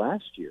back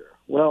last year.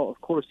 Well, of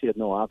course, he had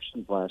no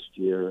options last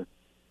year.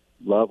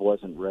 Love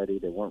wasn't ready.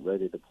 They weren't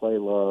ready to play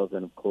Love.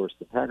 And, of course,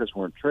 the Packers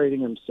weren't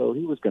trading him, so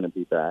he was going to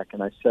be back.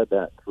 And I said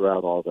that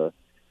throughout all the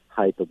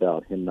hype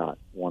about him not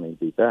wanting to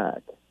be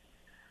back.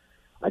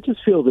 I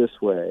just feel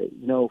this way.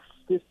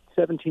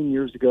 17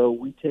 years ago,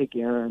 we take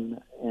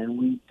Aaron, and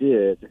we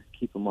did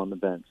keep him on the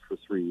bench for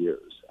 3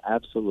 years.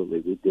 Absolutely,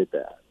 we did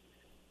that.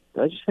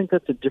 But I just think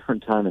that's a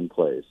different time and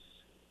place.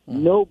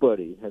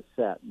 Nobody has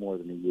sat more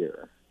than a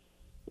year,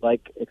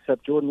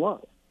 except Jordan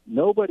Love.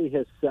 Nobody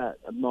has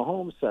sat.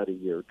 Mahomes sat a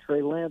year.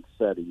 Trey Lance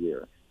sat a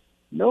year.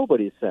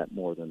 Nobody sat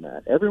more than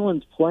that.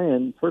 Everyone's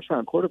playing,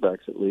 first-round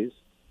quarterbacks at least,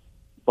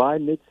 by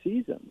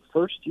midseason,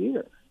 first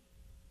year.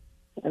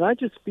 And I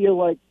just feel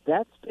like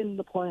that's been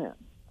the plan.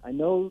 I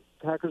know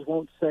Packers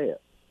won't say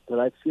it, but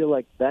I feel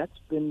like that's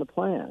been the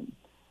plan.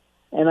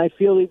 And I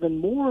feel even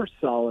more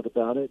solid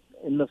about it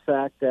in the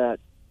fact that,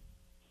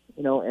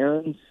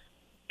 Aaron's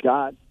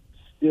got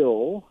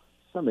still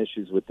some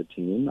issues with the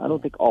team. I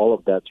don't think all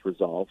of that's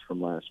resolved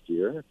from last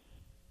year.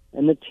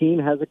 And the team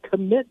has a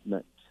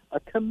commitment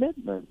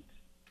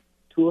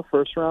to a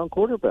first-round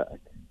quarterback.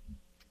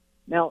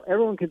 Now,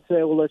 everyone can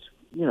say, well, let's,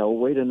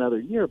 wait another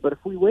year. But if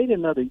we wait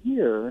another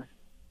year,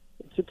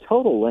 it's a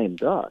total lame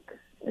duck.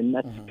 And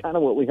that's kind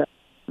of what we have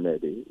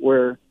maybe,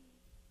 where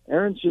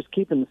Aaron's just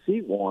keeping the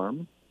seat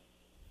warm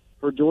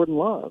for Jordan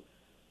Love.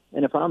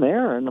 And if I'm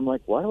Aaron, I'm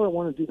like, why do I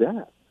want to do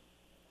that?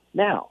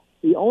 Now,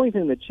 the only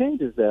thing that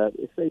changes that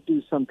if they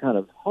do some kind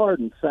of hard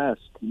and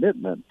fast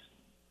commitment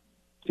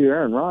to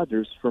Aaron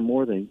Rodgers for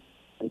more than,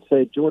 and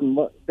say Jordan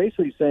Love,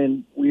 basically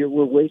saying we're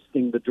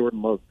wasting the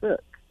Jordan Love pick.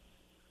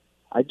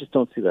 I just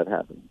don't see that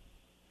happening.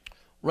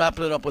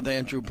 Wrapping it up with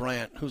Andrew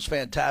Brandt, who's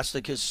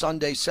fantastic. His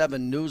Sunday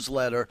 7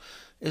 newsletter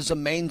is a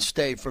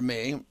mainstay for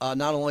me,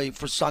 not only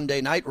for Sunday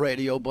night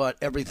radio, but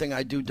everything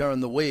I do during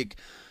the week.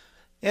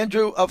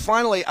 Andrew,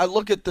 finally, I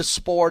look at the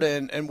sport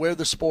and where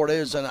the sport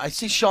is, and I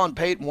see Sean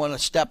Payton want to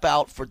step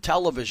out for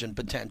television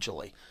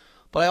potentially.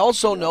 But I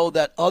also know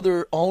that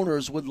other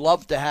owners would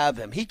love to have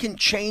him. He can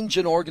change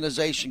an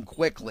organization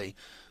quickly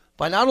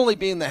by not only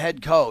being the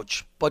head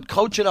coach, but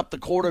coaching up the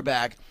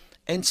quarterback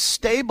and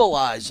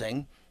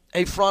stabilizing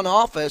a front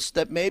office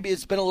that maybe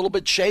it's been a little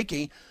bit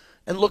shaky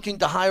and looking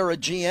to hire a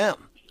GM.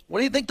 What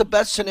do you think the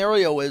best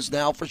scenario is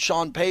now for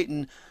Sean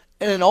Payton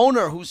and an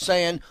owner who's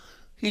saying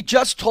he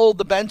just told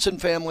the Benson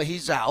family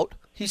he's out.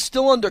 He's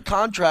still under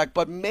contract,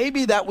 but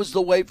maybe that was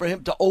the way for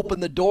him to open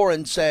the door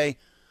and say,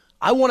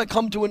 I want to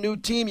come to a new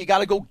team. You got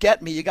to go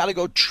get me. You got to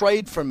go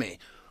trade for me.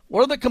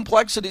 What are the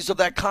complexities of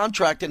that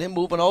contract and him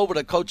moving over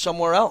to coach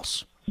somewhere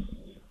else?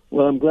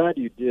 Well, I'm glad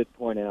you did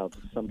point out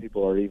that some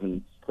people are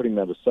even putting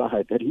that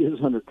aside, that he is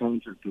under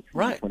contract to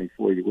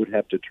 2024. Right. You would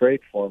have to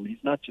trade for him.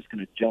 He's not just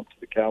going to jump to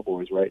the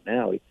Cowboys right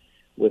now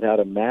without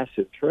a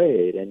massive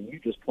trade. And you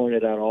just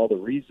pointed out all the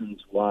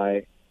reasons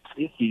why,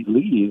 if he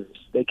leaves,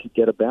 they could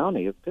get a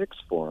bounty of picks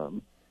for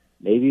him,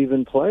 maybe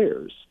even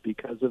players,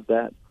 because of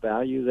that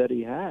value that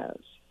he has.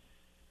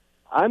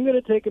 I'm going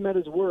to take him at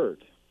his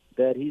word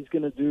that he's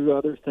going to do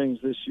other things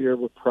this year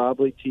with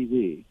probably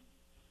TV.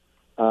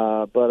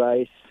 But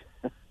I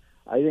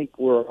think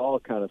we're all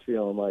kind of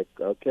feeling like,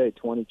 okay,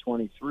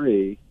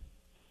 2023,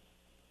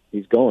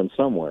 he's going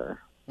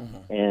somewhere.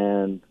 Mm-hmm.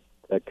 And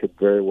that could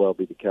very well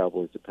be the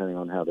Cowboys, depending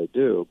on how they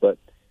do. But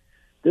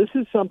this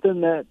is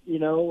something that,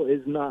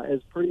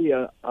 is pretty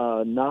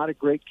not a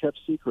great kept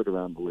secret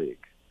around the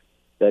league,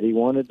 that he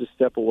wanted to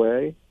step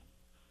away.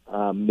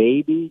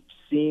 Maybe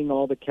seeing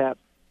all the kick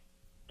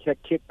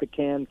the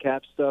can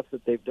cap stuff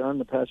that they've done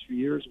the past few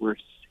years, we're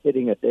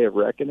hitting a day of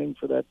reckoning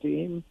for that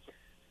team.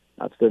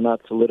 They're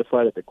not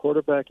solidified at the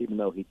quarterback, even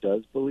though he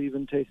does believe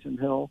in Taysom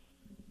Hill.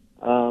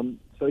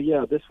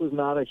 This was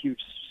not a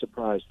huge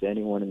surprise to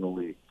anyone in the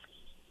league.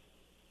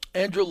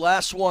 Andrew,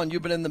 last one.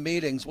 You've been in the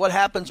meetings. What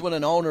happens when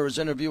an owner is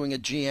interviewing a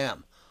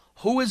GM?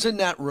 Who is in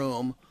that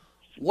room?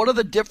 What are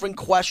the different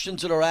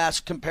questions that are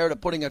asked compared to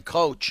putting a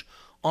coach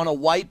on a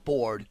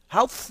whiteboard?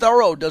 How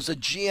thorough does a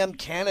GM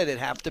candidate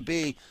have to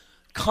be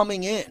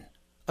coming in,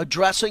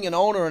 addressing an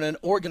owner in an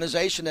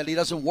organization that he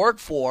doesn't work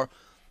for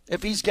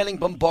if he's getting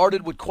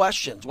bombarded with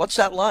questions? What's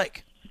that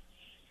like?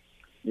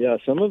 Yeah,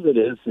 some of it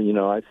is,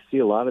 I see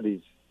a lot of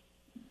these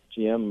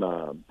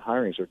GM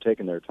hirings are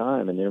taking their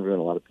time and interviewing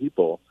a lot of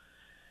people.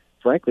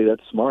 Frankly,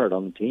 that's smart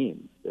on the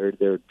team.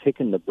 They're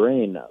picking the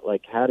brain.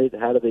 Like, how do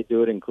they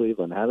do it in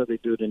Cleveland? How do they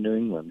do it in New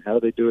England? How do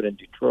they do it in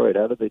Detroit?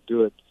 How do they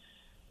do it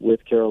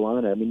with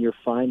Carolina? I mean, you're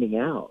finding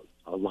out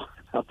a lot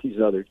about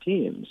these other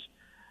teams.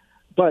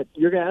 But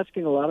you're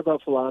asking a lot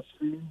about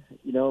philosophy.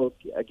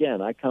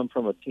 Again, I come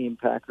from a team,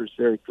 Packers,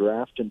 very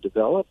draft and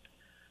develop.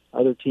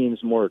 Other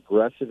teams more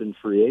aggressive in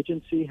free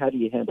agency. How do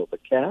you handle the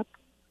cap?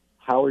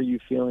 How are you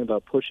feeling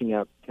about pushing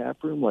out cap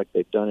room like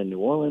they've done in New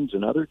Orleans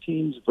and other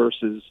teams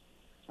versus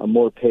a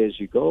more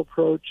pay-as-you-go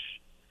approach?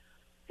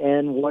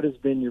 And what has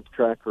been your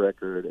track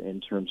record in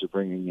terms of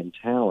bringing in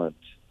talent,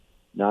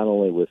 not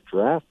only with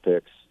draft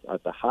picks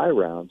at the high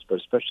rounds, but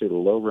especially the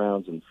low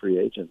rounds and free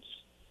agents?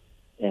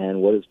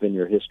 And what has been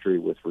your history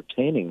with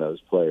retaining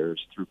those players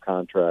through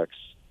contracts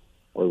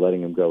or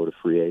letting them go to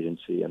free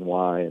agency, and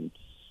why? And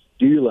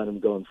do you let them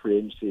go in free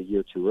agency a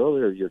year too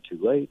early or a year too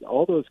late?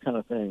 All those kind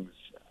of things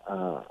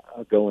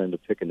go into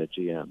picking a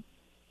GM.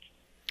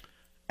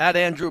 At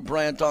Andrew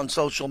Brandt on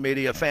social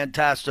media.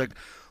 Fantastic.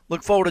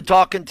 Look forward to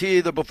talking to you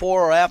either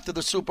before or after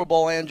the Super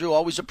Bowl, Andrew.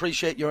 Always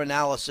appreciate your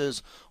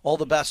analysis. All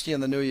the best to you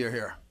in the new year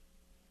here.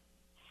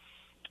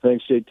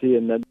 Thanks, JT.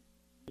 And then,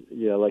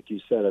 yeah, like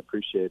you said, I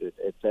appreciate it.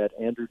 It's at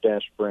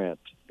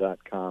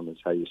andrew-brandt.com is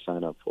how you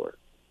sign up for it.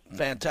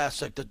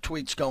 Fantastic. The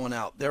tweet's going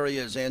out. There he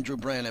is, Andrew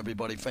Brandt,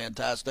 everybody.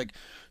 Fantastic.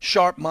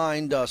 Sharp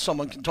mind.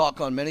 Someone can talk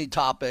on many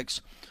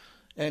topics.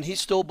 And he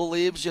still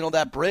believes,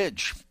 that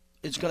bridge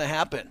is going to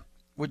happen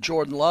with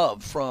Jordan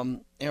Love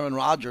from Aaron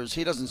Rodgers.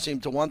 He doesn't seem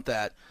to want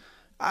that.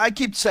 I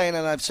keep saying,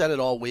 and I've said it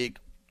all week,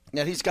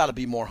 that he's got to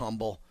be more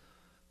humble.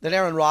 That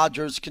Aaron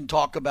Rodgers can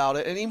talk about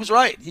it. And he was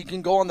right. He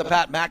can go on the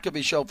Pat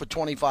McAfee show for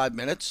 25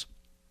 minutes.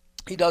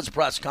 He does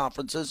press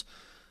conferences.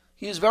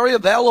 He is very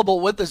available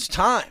with his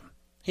time.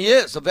 He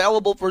is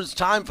available for his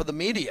time for the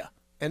media.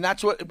 And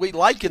that's what we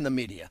like in the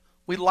media.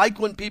 We like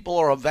when people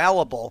are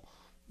available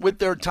with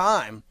their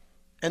time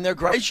and they're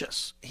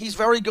gracious. He's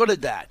very good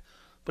at that.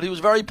 But he was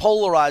very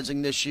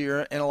polarizing this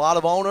year, and a lot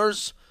of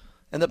owners,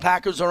 and the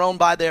Packers are owned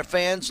by their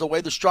fans, the way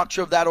the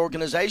structure of that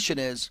organization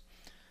is,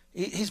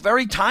 he's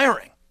very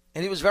tiring.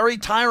 And he was very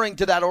tiring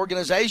to that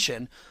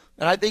organization.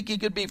 And I think he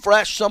could be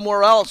fresh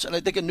somewhere else. And I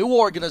think a new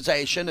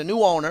organization, a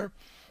new owner,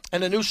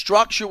 and a new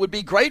structure would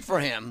be great for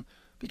him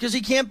because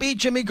he can't beat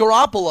Jimmy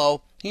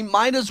Garoppolo. He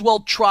might as well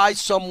try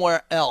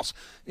somewhere else.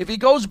 If he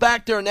goes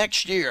back there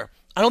next year,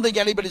 I don't think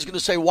anybody's going to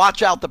say,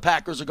 watch out, the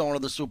Packers are going to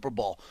the Super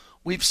Bowl.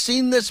 We've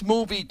seen this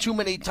movie too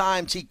many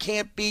times. He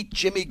can't beat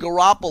Jimmy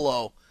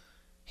Garoppolo.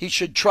 He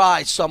should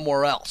try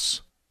somewhere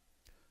else.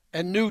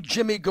 And new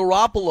Jimmy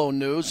Garoppolo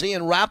news,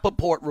 Ian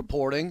Rappaport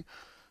reporting,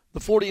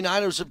 the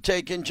 49ers have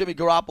taken Jimmy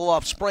Garoppolo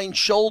off sprained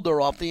shoulder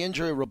off the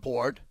injury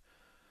report,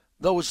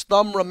 though his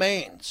thumb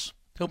remains.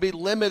 He'll be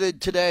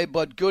limited today,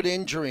 but good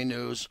injury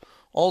news.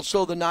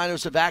 Also, the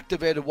Niners have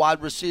activated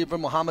wide receiver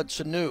Mohamed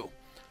Sanu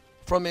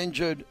from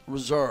injured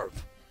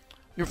reserve.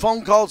 Your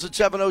phone calls at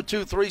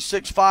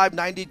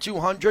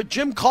 702-365-9200.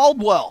 Jim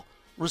Caldwell,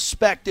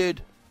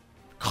 respected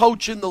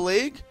coach in the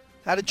league,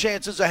 had a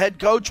chance as a head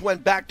coach,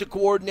 went back to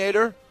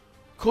coordinator.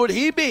 Could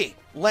he be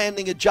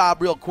landing a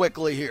job real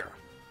quickly here?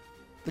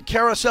 The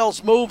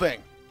carousel's moving.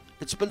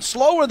 It's been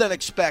slower than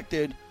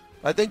expected.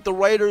 I think the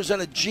Raiders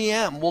and a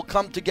GM will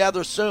come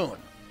together soon.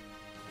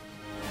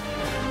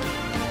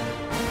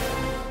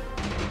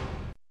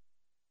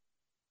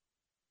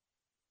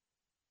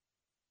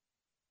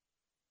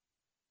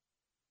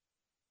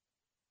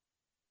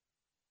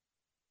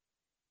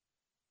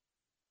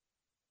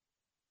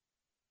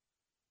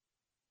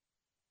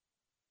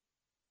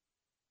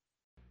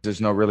 There's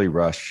no really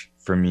rush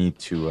for me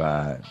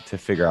to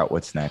figure out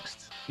what's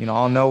next.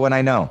 I'll know when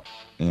I know,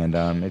 and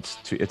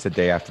it's a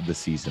day after the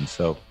season.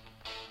 So,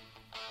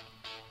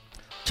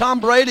 Tom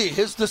Brady,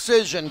 his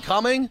decision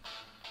coming.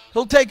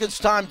 He'll take his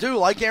time too.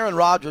 Like Aaron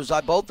Rodgers,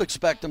 I both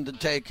expect him to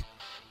take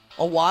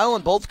a while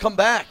and both come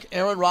back.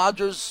 Aaron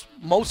Rodgers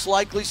most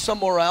likely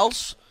somewhere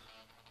else.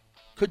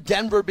 Could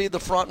Denver be the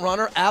front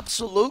runner?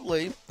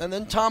 Absolutely. And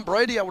then Tom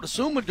Brady, I would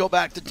assume, would go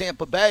back to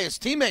Tampa Bay. His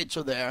teammates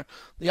are there.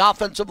 The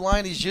offensive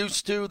line he's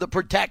used to, the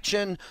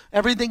protection,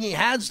 everything he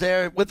has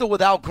there, with or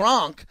without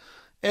Gronk,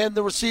 and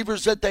the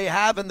receivers that they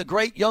have and the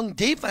great young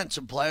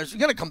defensive players. You're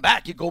going to come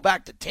back, you go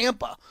back to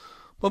Tampa.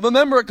 But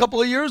remember a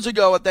couple of years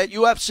ago at that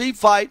UFC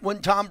fight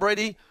when Tom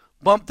Brady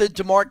bumped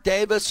into Mark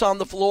Davis on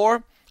the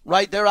floor,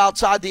 right there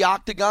outside the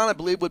octagon, I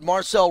believe, with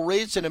Marcel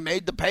Reese, and it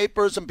made the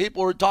papers, and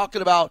people were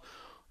talking about,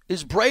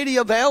 is Brady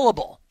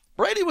available?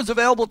 Brady was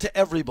available to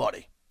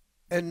everybody.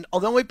 And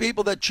the only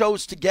people that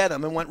chose to get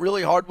him and went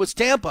really hard was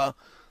Tampa.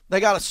 They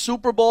got a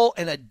Super Bowl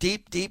and a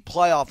deep, deep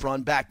playoff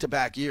run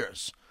back-to-back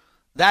years.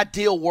 That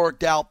deal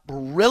worked out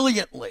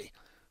brilliantly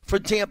for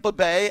Tampa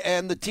Bay,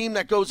 and the team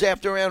that goes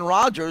after Aaron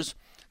Rodgers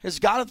has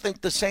got to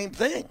think the same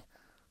thing,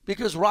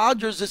 because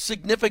Rodgers is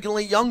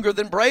significantly younger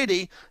than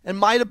Brady and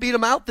might have beat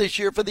him out this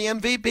year for the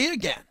MVP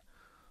again.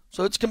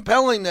 So it's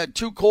compelling that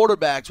two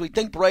quarterbacks, we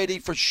think Brady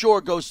for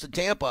sure goes to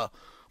Tampa,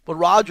 but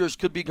Rodgers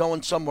could be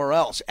going somewhere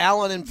else.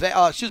 Alan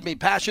and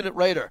Passionate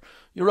Raider,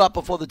 you're up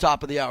before the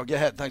top of the hour. Go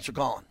ahead. Thanks for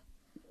calling.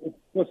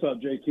 What's up,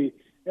 JT?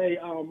 Hey,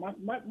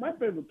 my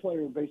favorite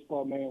player in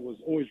baseball, man, was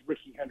always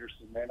Ricky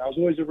Henderson, man. I was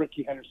always a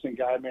Ricky Henderson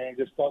guy, man.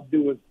 Just thought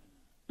do it.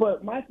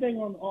 But my thing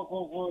on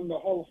the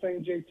Hall of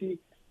Fame, JT,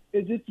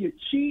 is if you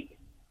cheat,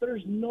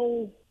 there's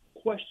no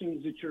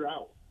questions that you're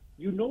out.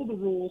 You know the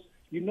rules.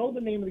 You know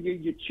the name of the game.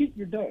 You cheat,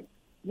 you're done.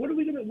 What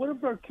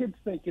are our kids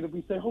thinking if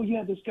we say, oh,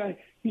 yeah, this guy,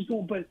 he's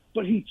going,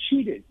 but he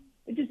cheated?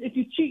 If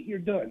you cheat, you're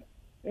done.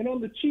 And on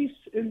the Chiefs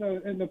and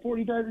the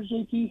 49ers,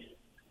 JT,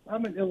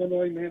 I'm in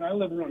Illinois, man. I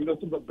live around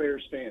nothing but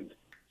Bears fans.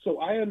 So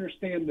I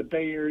understand the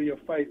Bay Area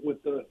fight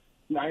with the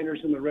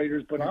Niners and the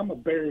Raiders, but I'm a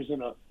Bears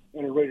and a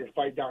Raider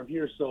fight down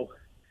here. So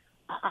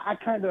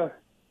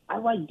I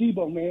like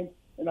Debo, man,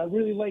 and I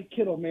really like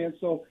Kittle, man.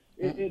 So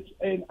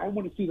and I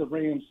want to see the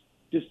Rams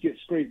just get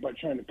scraped by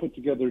trying to put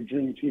together a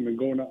dream team and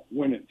going out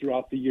win it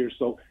throughout the year.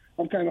 So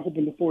I'm kind of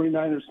hoping the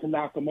 49ers can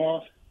knock them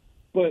off.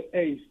 But,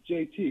 hey,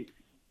 JT,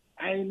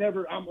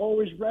 I'm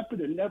always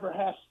repping and never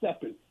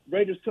half-stepping.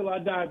 Raiders till I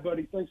die,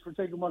 buddy. Thanks for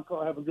taking my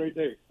call. Have a great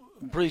day.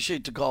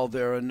 Appreciate the call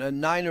there.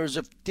 And Niners,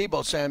 if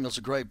Deebo Samuel's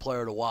a great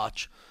player to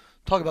watch.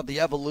 Talk about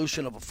the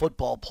evolution of a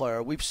football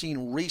player. We've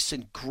seen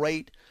recent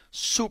great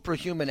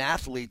superhuman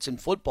athletes in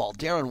football.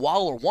 Darren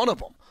Waller, one of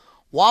them.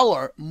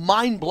 Waller,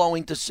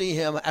 mind-blowing to see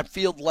him at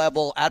field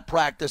level, at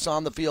practice,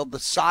 on the field, the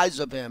size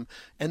of him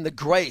and the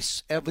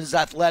grace of his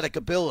athletic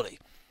ability.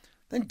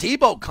 Then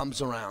Debo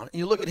comes around, and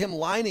you look at him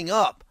lining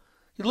up.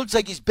 He looks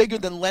like he's bigger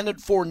than Leonard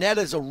Fournette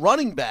as a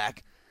running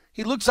back.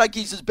 He looks like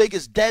he's as big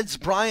as Dez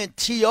Bryant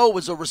T.O.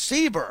 as a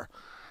receiver.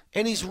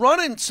 And he's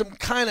running some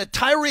kind of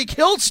Tyreek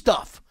Hill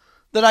stuff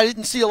that I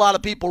didn't see a lot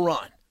of people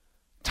run.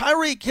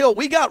 Tyreek Hill,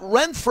 we got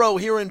Renfro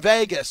here in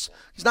Vegas.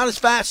 He's not as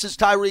fast as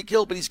Tyreek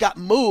Hill, but he's got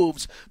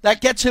moves that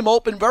gets him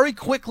open very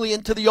quickly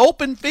into the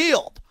open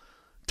field.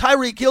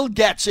 Tyreek Hill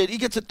gets it. He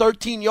gets it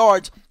 13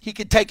 yards. He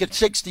could take it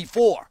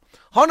 64.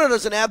 Hunter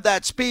doesn't have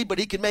that speed, but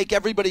he can make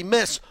everybody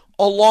miss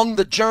along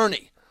the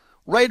journey.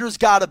 Raiders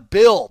got to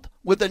build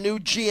with a new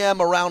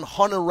GM around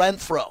Hunter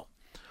Renfro.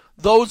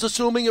 Those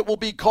assuming it will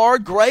be Carr,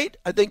 great.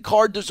 I think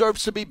Carr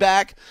deserves to be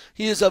back.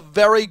 He is a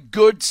very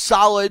good,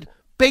 solid,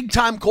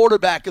 big-time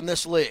quarterback in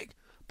this league.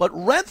 But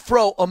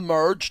Renfro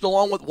emerged,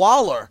 along with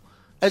Waller,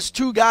 as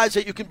two guys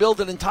that you can build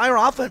an entire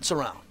offense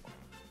around.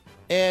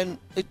 And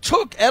it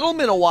took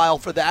Edelman a while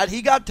for that.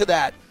 He got to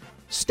that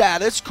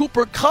status.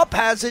 Cooper Kupp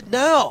has it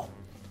now.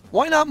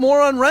 Why not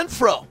more on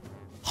Renfro?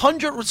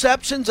 100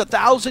 receptions,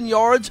 1,000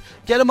 yards,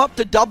 get him up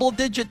to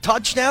double-digit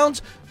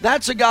touchdowns.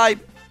 That's a guy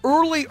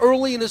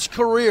early in his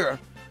career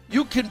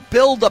you can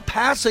build a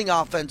passing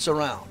offense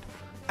around.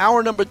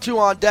 Hour number 2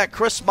 on deck.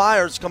 Chris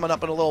Myers coming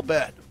up in a little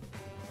bit.